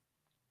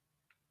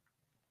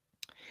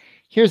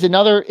 Here's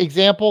another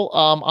example.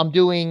 I'm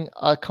doing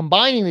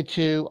combining the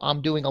two.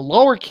 I'm doing a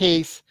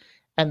lowercase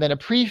and then a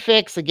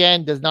prefix.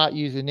 Again, does not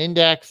use an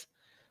index,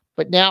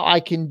 but now I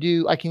can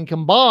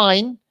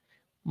combine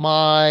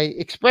my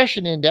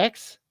expression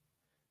index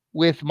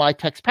with my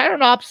text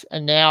pattern ops,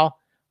 and now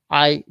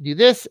I do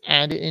this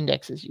and an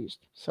index is used.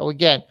 So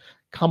again,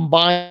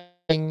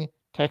 combining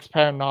text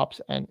pattern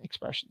ops and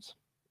expressions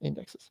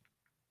indexes.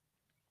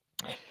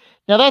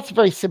 Now that's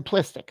very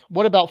simplistic.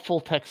 What about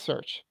full text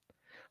search?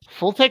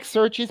 Full text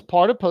search is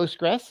part of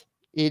Postgres.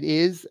 It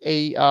is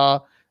a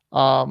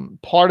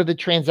part of the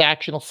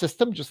transactional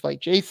system, just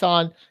like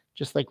JSON,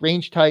 just like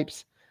range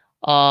types.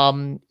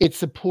 It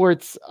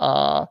supports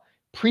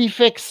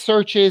prefix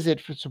searches.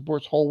 It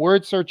supports whole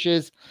word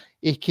searches.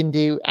 It can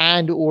do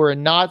and or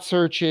not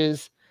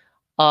searches.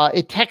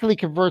 It technically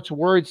converts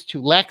words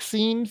to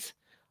lexemes.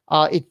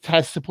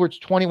 It supports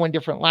 21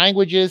 different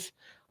languages.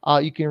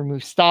 You can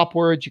remove stop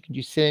words. You can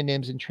do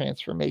synonyms and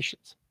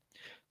transformations.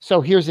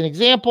 So here's an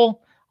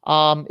example.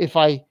 If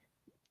I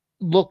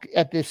look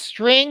at this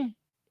string,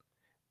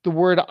 the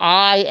word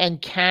I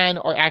and can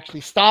are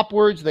actually stop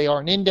words. They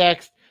aren't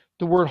indexed.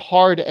 The word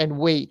hard and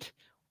wait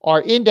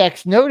are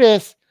indexed.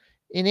 Notice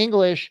in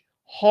English,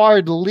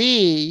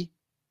 hardly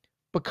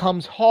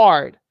becomes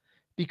hard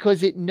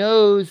because it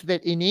knows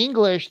that in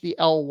English, the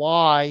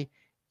ly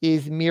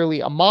is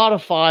merely a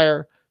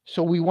modifier.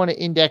 So we want to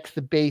index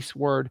the base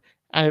word,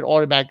 and it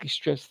automatically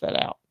strips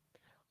that out.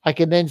 I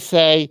can then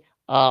say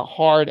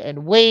hard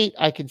and wait.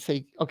 I can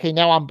say, okay,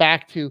 now I'm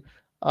back to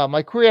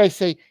my query. I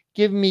say,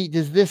 give me,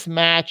 does this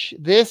match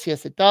this?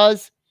 Yes, it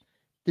does.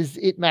 Does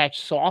it match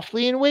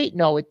softly and wait?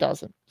 No, it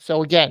doesn't.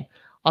 So again,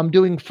 I'm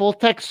doing full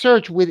text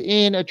search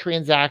within a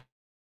transactional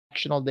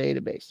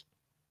database.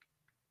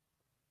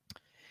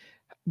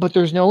 But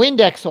there's no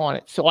index on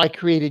it. So I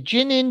create a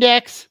gin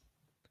index,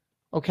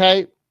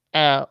 okay,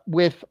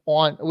 with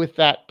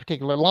that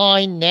particular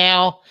line.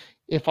 Now,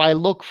 if I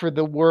look for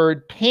the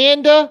word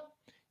panda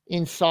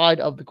inside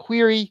of the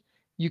query,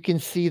 you can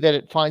see that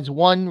it finds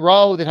one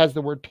row that has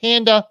the word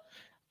panda,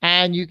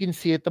 and you can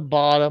see at the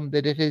bottom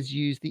that it has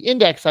used the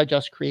index I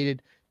just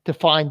created to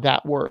find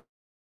that word.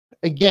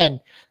 Again,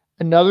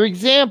 another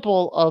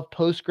example of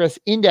Postgres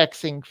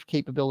indexing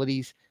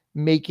capabilities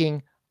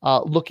making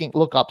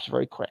lookups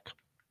very quick.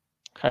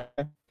 Okay.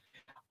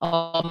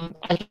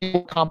 I can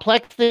do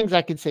complex things.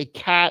 I can say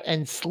cat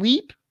and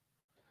sleep.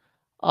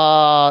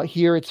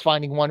 Here it's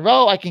finding one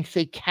row. I can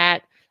say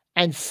cat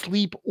and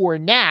sleep or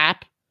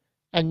nap,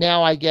 and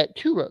now I get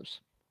 2 rows.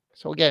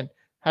 So again,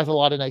 has a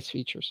lot of nice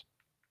features.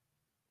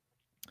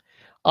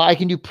 I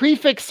can do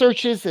prefix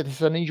searches. It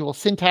is unusual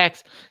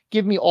syntax.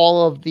 Give me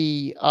all of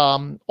the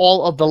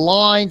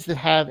lines that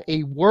have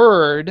a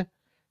word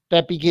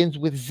that begins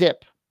with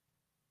zip.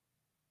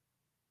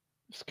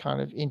 It's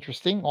kind of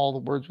interesting. All the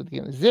words with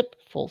the zip,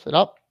 pulls it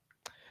up.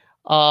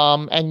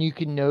 And you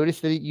can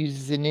notice that it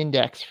uses an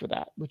index for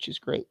that, which is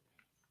great.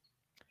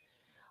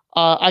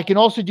 I can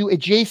also do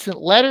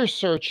adjacent letter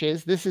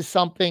searches. This is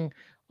something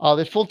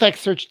that full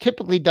text search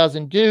typically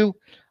doesn't do.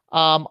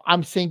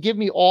 I'm saying, give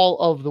me all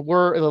of the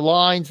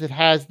lines that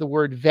has the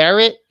word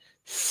verit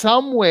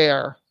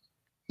somewhere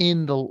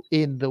in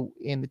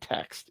the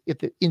text.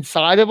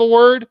 Inside of a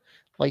word,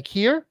 like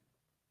here,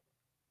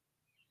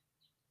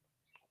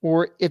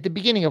 or at the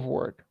beginning of a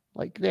word,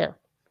 like there.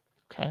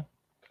 Okay.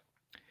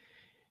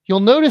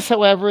 You'll notice,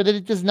 however, that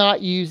it does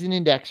not use an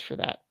index for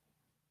that.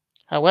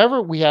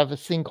 However, we have a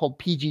thing called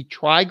PG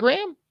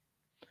trigram.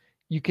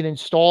 You can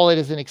install it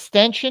as an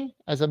extension,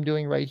 as I'm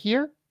doing right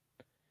here.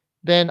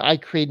 Then I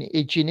create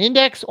an gin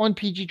index on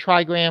PG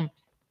trigram.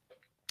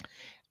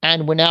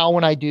 And when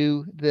I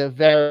do the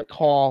verit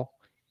call,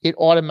 it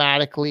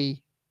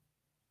automatically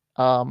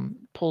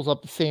pulls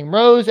up the same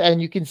rows,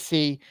 and you can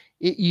see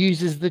it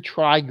uses the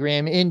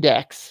trigram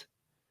index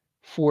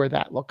for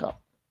that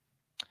lookup.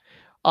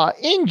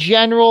 In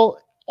general,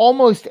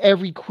 almost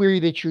every query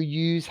that you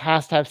use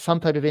has to have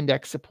some type of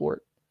index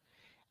support.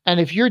 And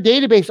if your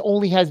database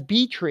only has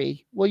B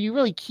tree, well, you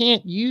really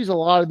can't use a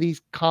lot of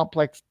these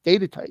complex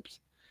data types.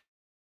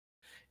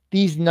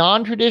 These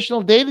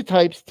non-traditional data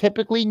types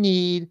typically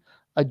need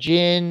a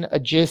gin, a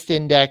gist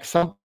index,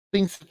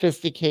 something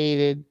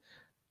sophisticated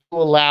to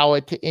allow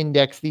it to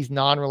index these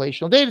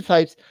non-relational data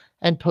types,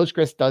 and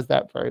Postgres does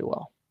that very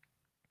well.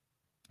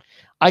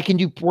 I can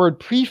do word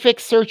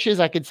prefix searches.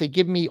 I can say,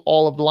 give me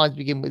all of the lines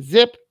begin with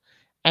zip.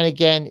 And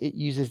again, it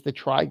uses the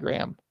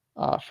trigram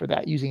for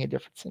that, using a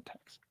different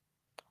syntax.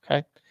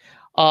 Okay.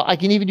 I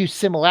can even do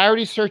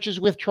similarity searches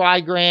with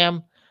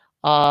trigram.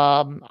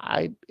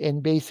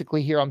 And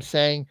basically here I'm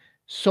saying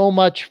so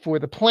much for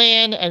the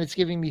plan, and it's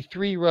giving me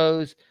 3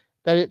 rows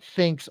that it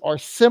thinks are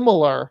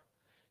similar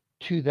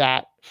to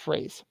that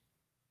phrase.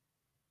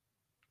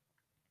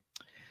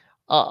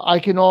 I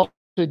can also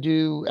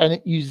do, and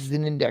it uses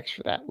an index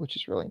for that, which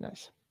is really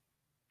nice.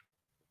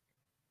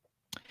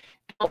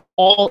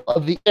 all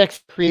of the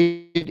index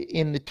created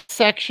in the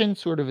section,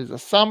 sort of as a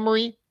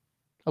summary,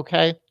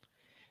 okay?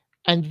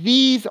 And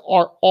these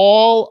are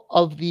all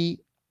of the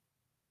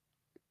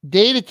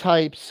data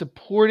types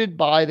supported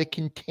by the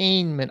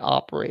containment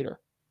operator.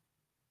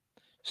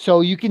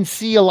 So you can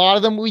see a lot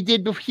of them we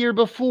did here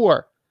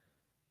before.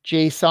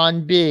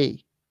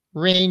 JSON-B,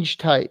 range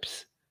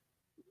types,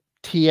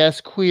 TS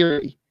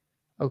query,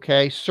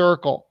 okay,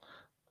 circle,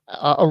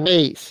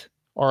 arrays,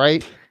 all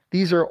right?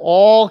 These are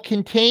all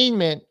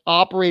containment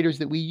operators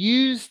that we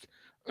used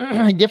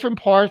in different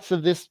parts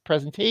of this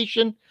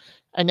presentation.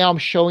 And now I'm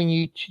showing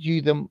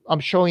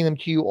them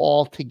to you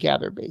all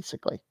together,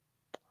 basically.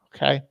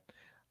 Okay.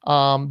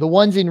 The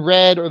ones in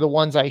red are the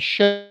ones I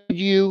showed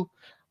you.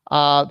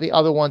 The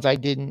other ones I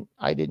didn't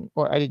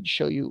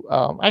show you.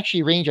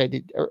 Actually, range I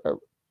did.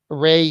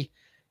 Array,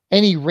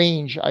 any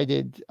range I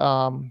did.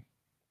 Oh,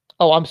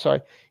 I'm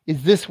sorry.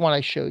 Is this one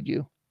I showed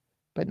you,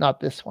 but not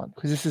this one,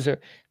 because this is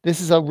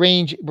a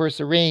range versus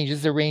a range. This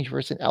is a range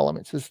versus an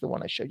element. So this is the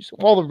one I showed you. So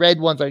all the red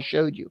ones I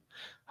showed you.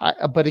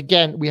 But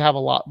again, we have a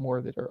lot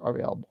more that are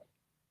available.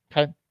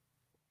 Okay.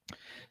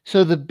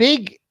 So the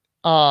big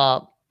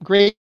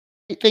great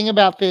thing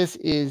about this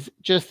is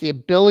just the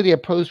ability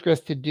of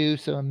Postgres to do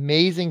some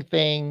amazing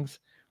things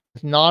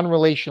with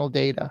non-relational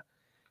data.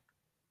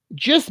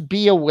 Just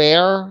be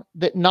aware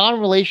that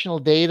non-relational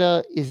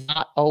data is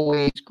not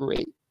always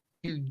great.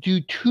 You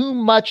do too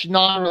much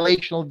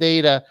non-relational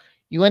data,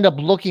 you end up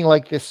looking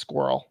like this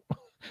squirrel,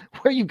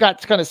 where you've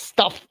got kind of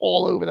stuff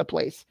all over the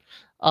place.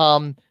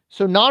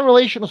 So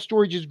non-relational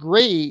storage is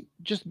great.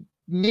 Just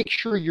make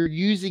sure you're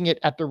using it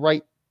at the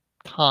right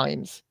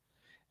times.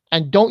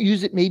 And don't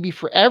use it maybe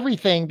for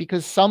everything,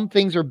 because some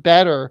things are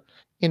better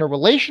in a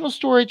relational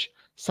storage.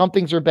 Some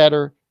things are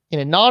better in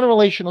a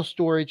non-relational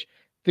storage.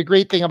 The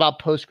great thing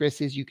about Postgres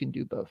is you can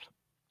do both.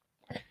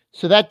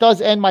 So that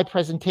does end my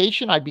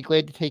presentation. I'd be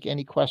glad to take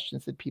any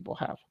questions that people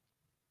have.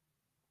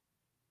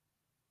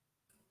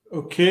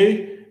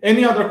 Okay.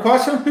 Any other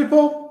questions,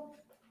 people?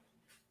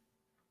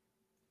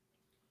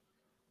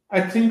 I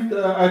think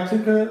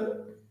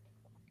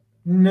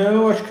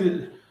no.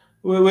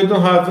 We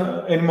don't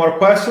have any more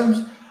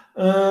questions.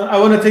 I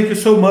want to thank you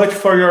so much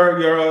for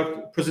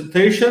your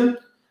presentation.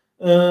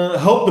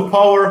 Hope the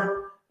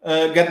power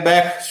get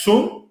back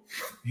soon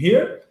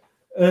here.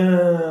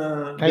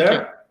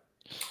 There.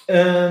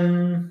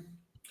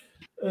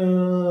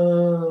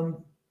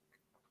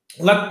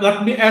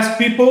 Let me ask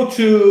people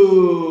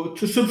to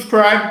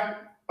subscribe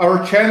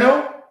our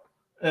channel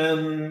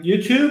and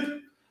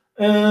YouTube.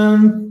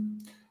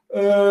 And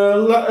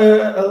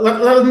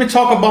let me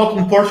talk about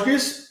in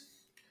Portuguese.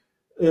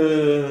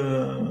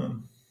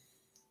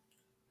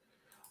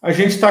 A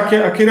gente está aqui,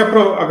 queria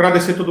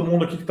agradecer todo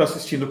mundo aqui que está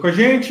assistindo com a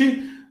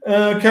gente.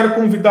 Quero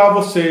convidar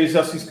vocês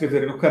a se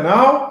inscreverem no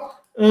canal.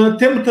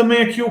 Temos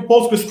também aqui o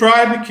Postgres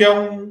Tribe, que é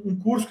um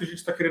curso que a gente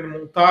está querendo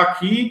montar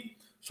aqui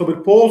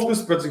sobre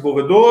Postgres para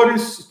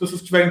desenvolvedores. Se as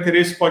pessoas tiverem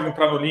interesse, podem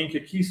entrar no link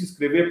aqui e se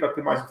inscrever para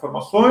ter mais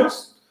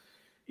informações.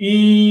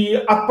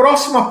 E a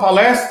próxima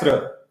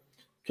palestra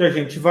que a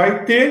gente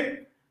vai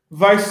ter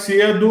vai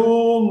ser a do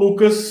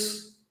Lucas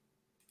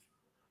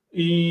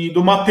e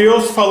do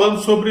Matheus,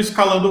 falando sobre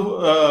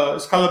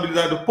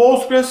escalabilidade do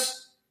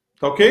Postgres,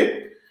 tá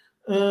ok?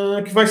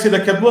 Que vai ser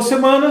daqui a 2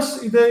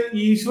 semanas.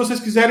 E se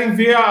vocês quiserem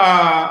ver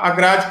a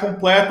grade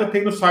completa,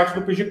 tem no site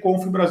do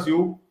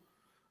PGConf.Brasil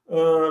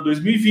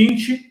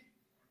 2020.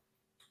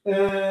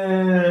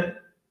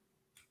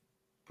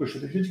 Poxa,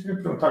 a gente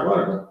queria perguntar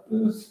agora.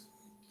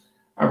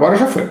 Agora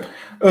já foi.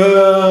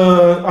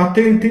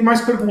 Tem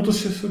mais perguntas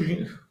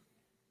surgindo.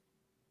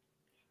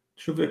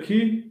 Deixa eu ver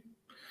aqui.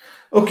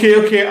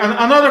 Okay.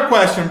 Another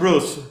question,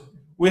 Bruce.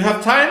 We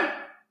have time?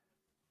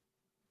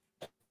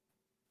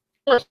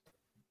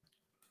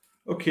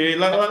 Okay,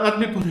 let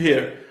me put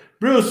here.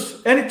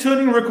 Bruce, any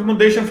tuning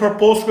recommendation for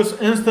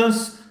Postgres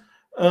instance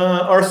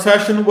or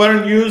session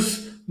where you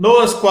use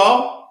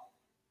NoSQL?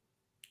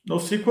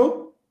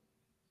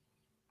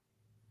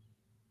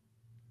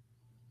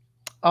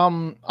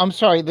 I'm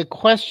sorry, the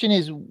question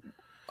is...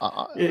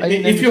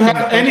 if you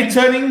have any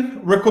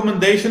tuning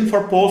recommendation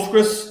for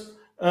Postgres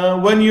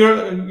when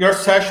your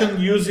session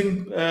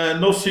using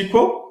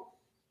NoSQL?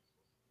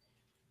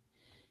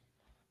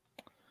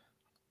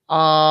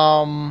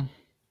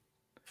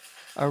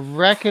 A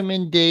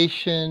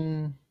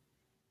recommendation.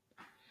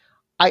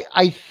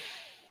 I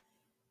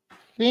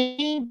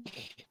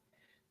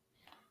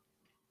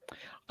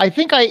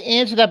think I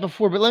answered that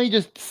before, but let me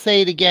just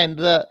say it again.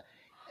 The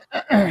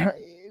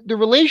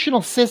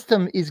relational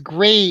system is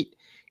great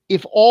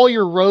if all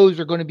your rows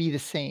are going to be the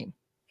same,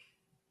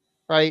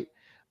 right?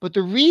 But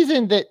the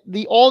reason that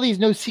all these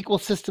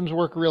NoSQL systems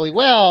work really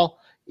well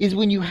is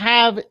when you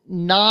have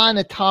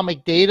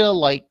non-atomic data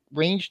like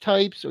range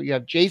types, or you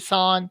have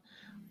JSON,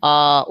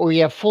 or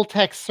you have full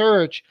text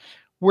search,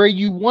 where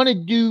you want to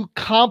do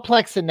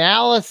complex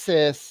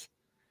analysis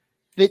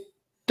that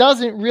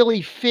doesn't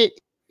really fit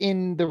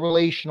in the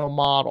relational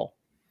model.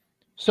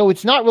 So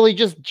it's not really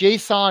just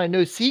JSON and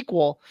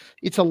NoSQL.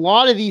 It's a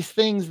lot of these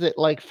things that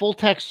like full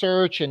text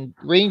search and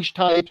range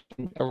types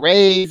and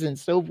arrays and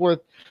so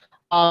forth,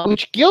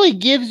 which really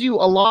gives you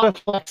a lot of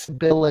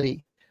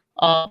flexibility.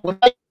 When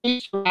I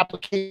use your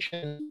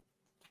application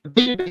for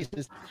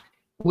databases,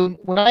 when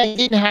I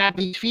didn't have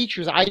these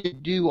features, I had to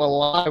do a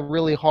lot of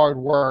really hard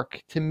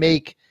work to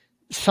make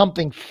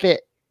something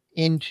fit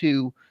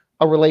into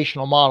a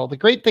relational model. The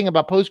great thing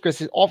about Postgres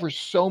is it offers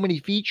so many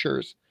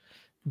features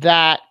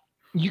that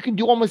you can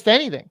do almost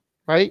anything,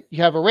 right?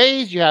 You have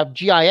arrays, you have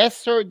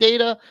GIS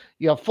data,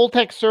 you have full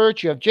text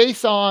search, you have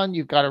JSON,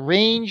 you've got a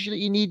range that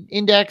you need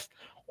indexed.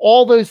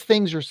 All those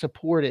things are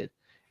supported.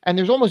 And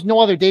there's almost no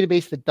other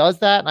database that does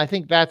that. And I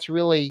think that's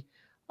really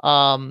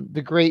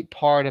the great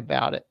part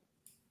about it.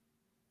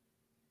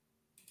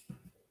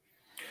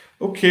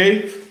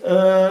 Okay,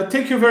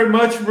 thank you very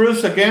much,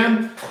 Bruce.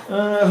 Again,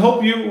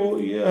 hope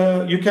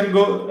you can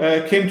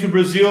go came to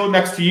Brazil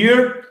next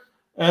year,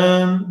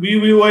 and we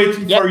will wait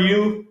for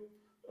you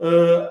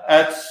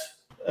at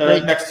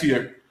next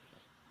year.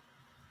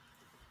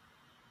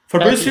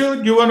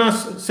 Fabrício, do you want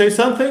to say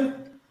something?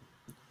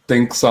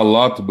 Thanks a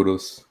lot,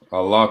 Bruce.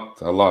 A lot.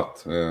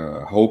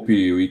 Hope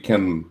we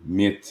can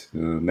meet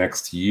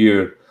next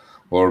year,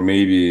 or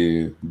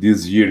maybe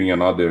this year in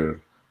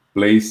another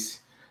place.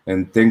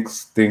 And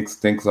thanks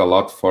a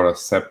lot for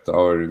accept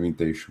our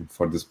invitation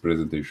for this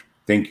presentation.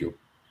 Thank you.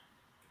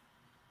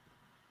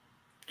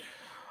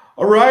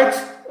 All right.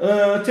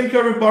 Thank you,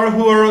 everybody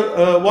who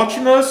are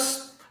watching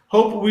us.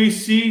 Hope we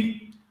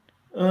see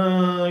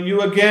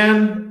you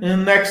again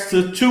in next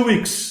 2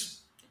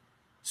 weeks.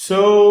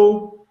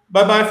 So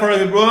bye-bye for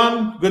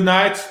everyone. Good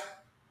night.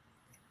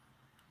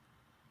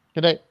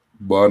 Good night.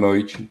 Boa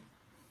noite.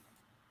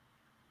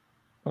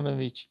 Boa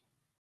noite.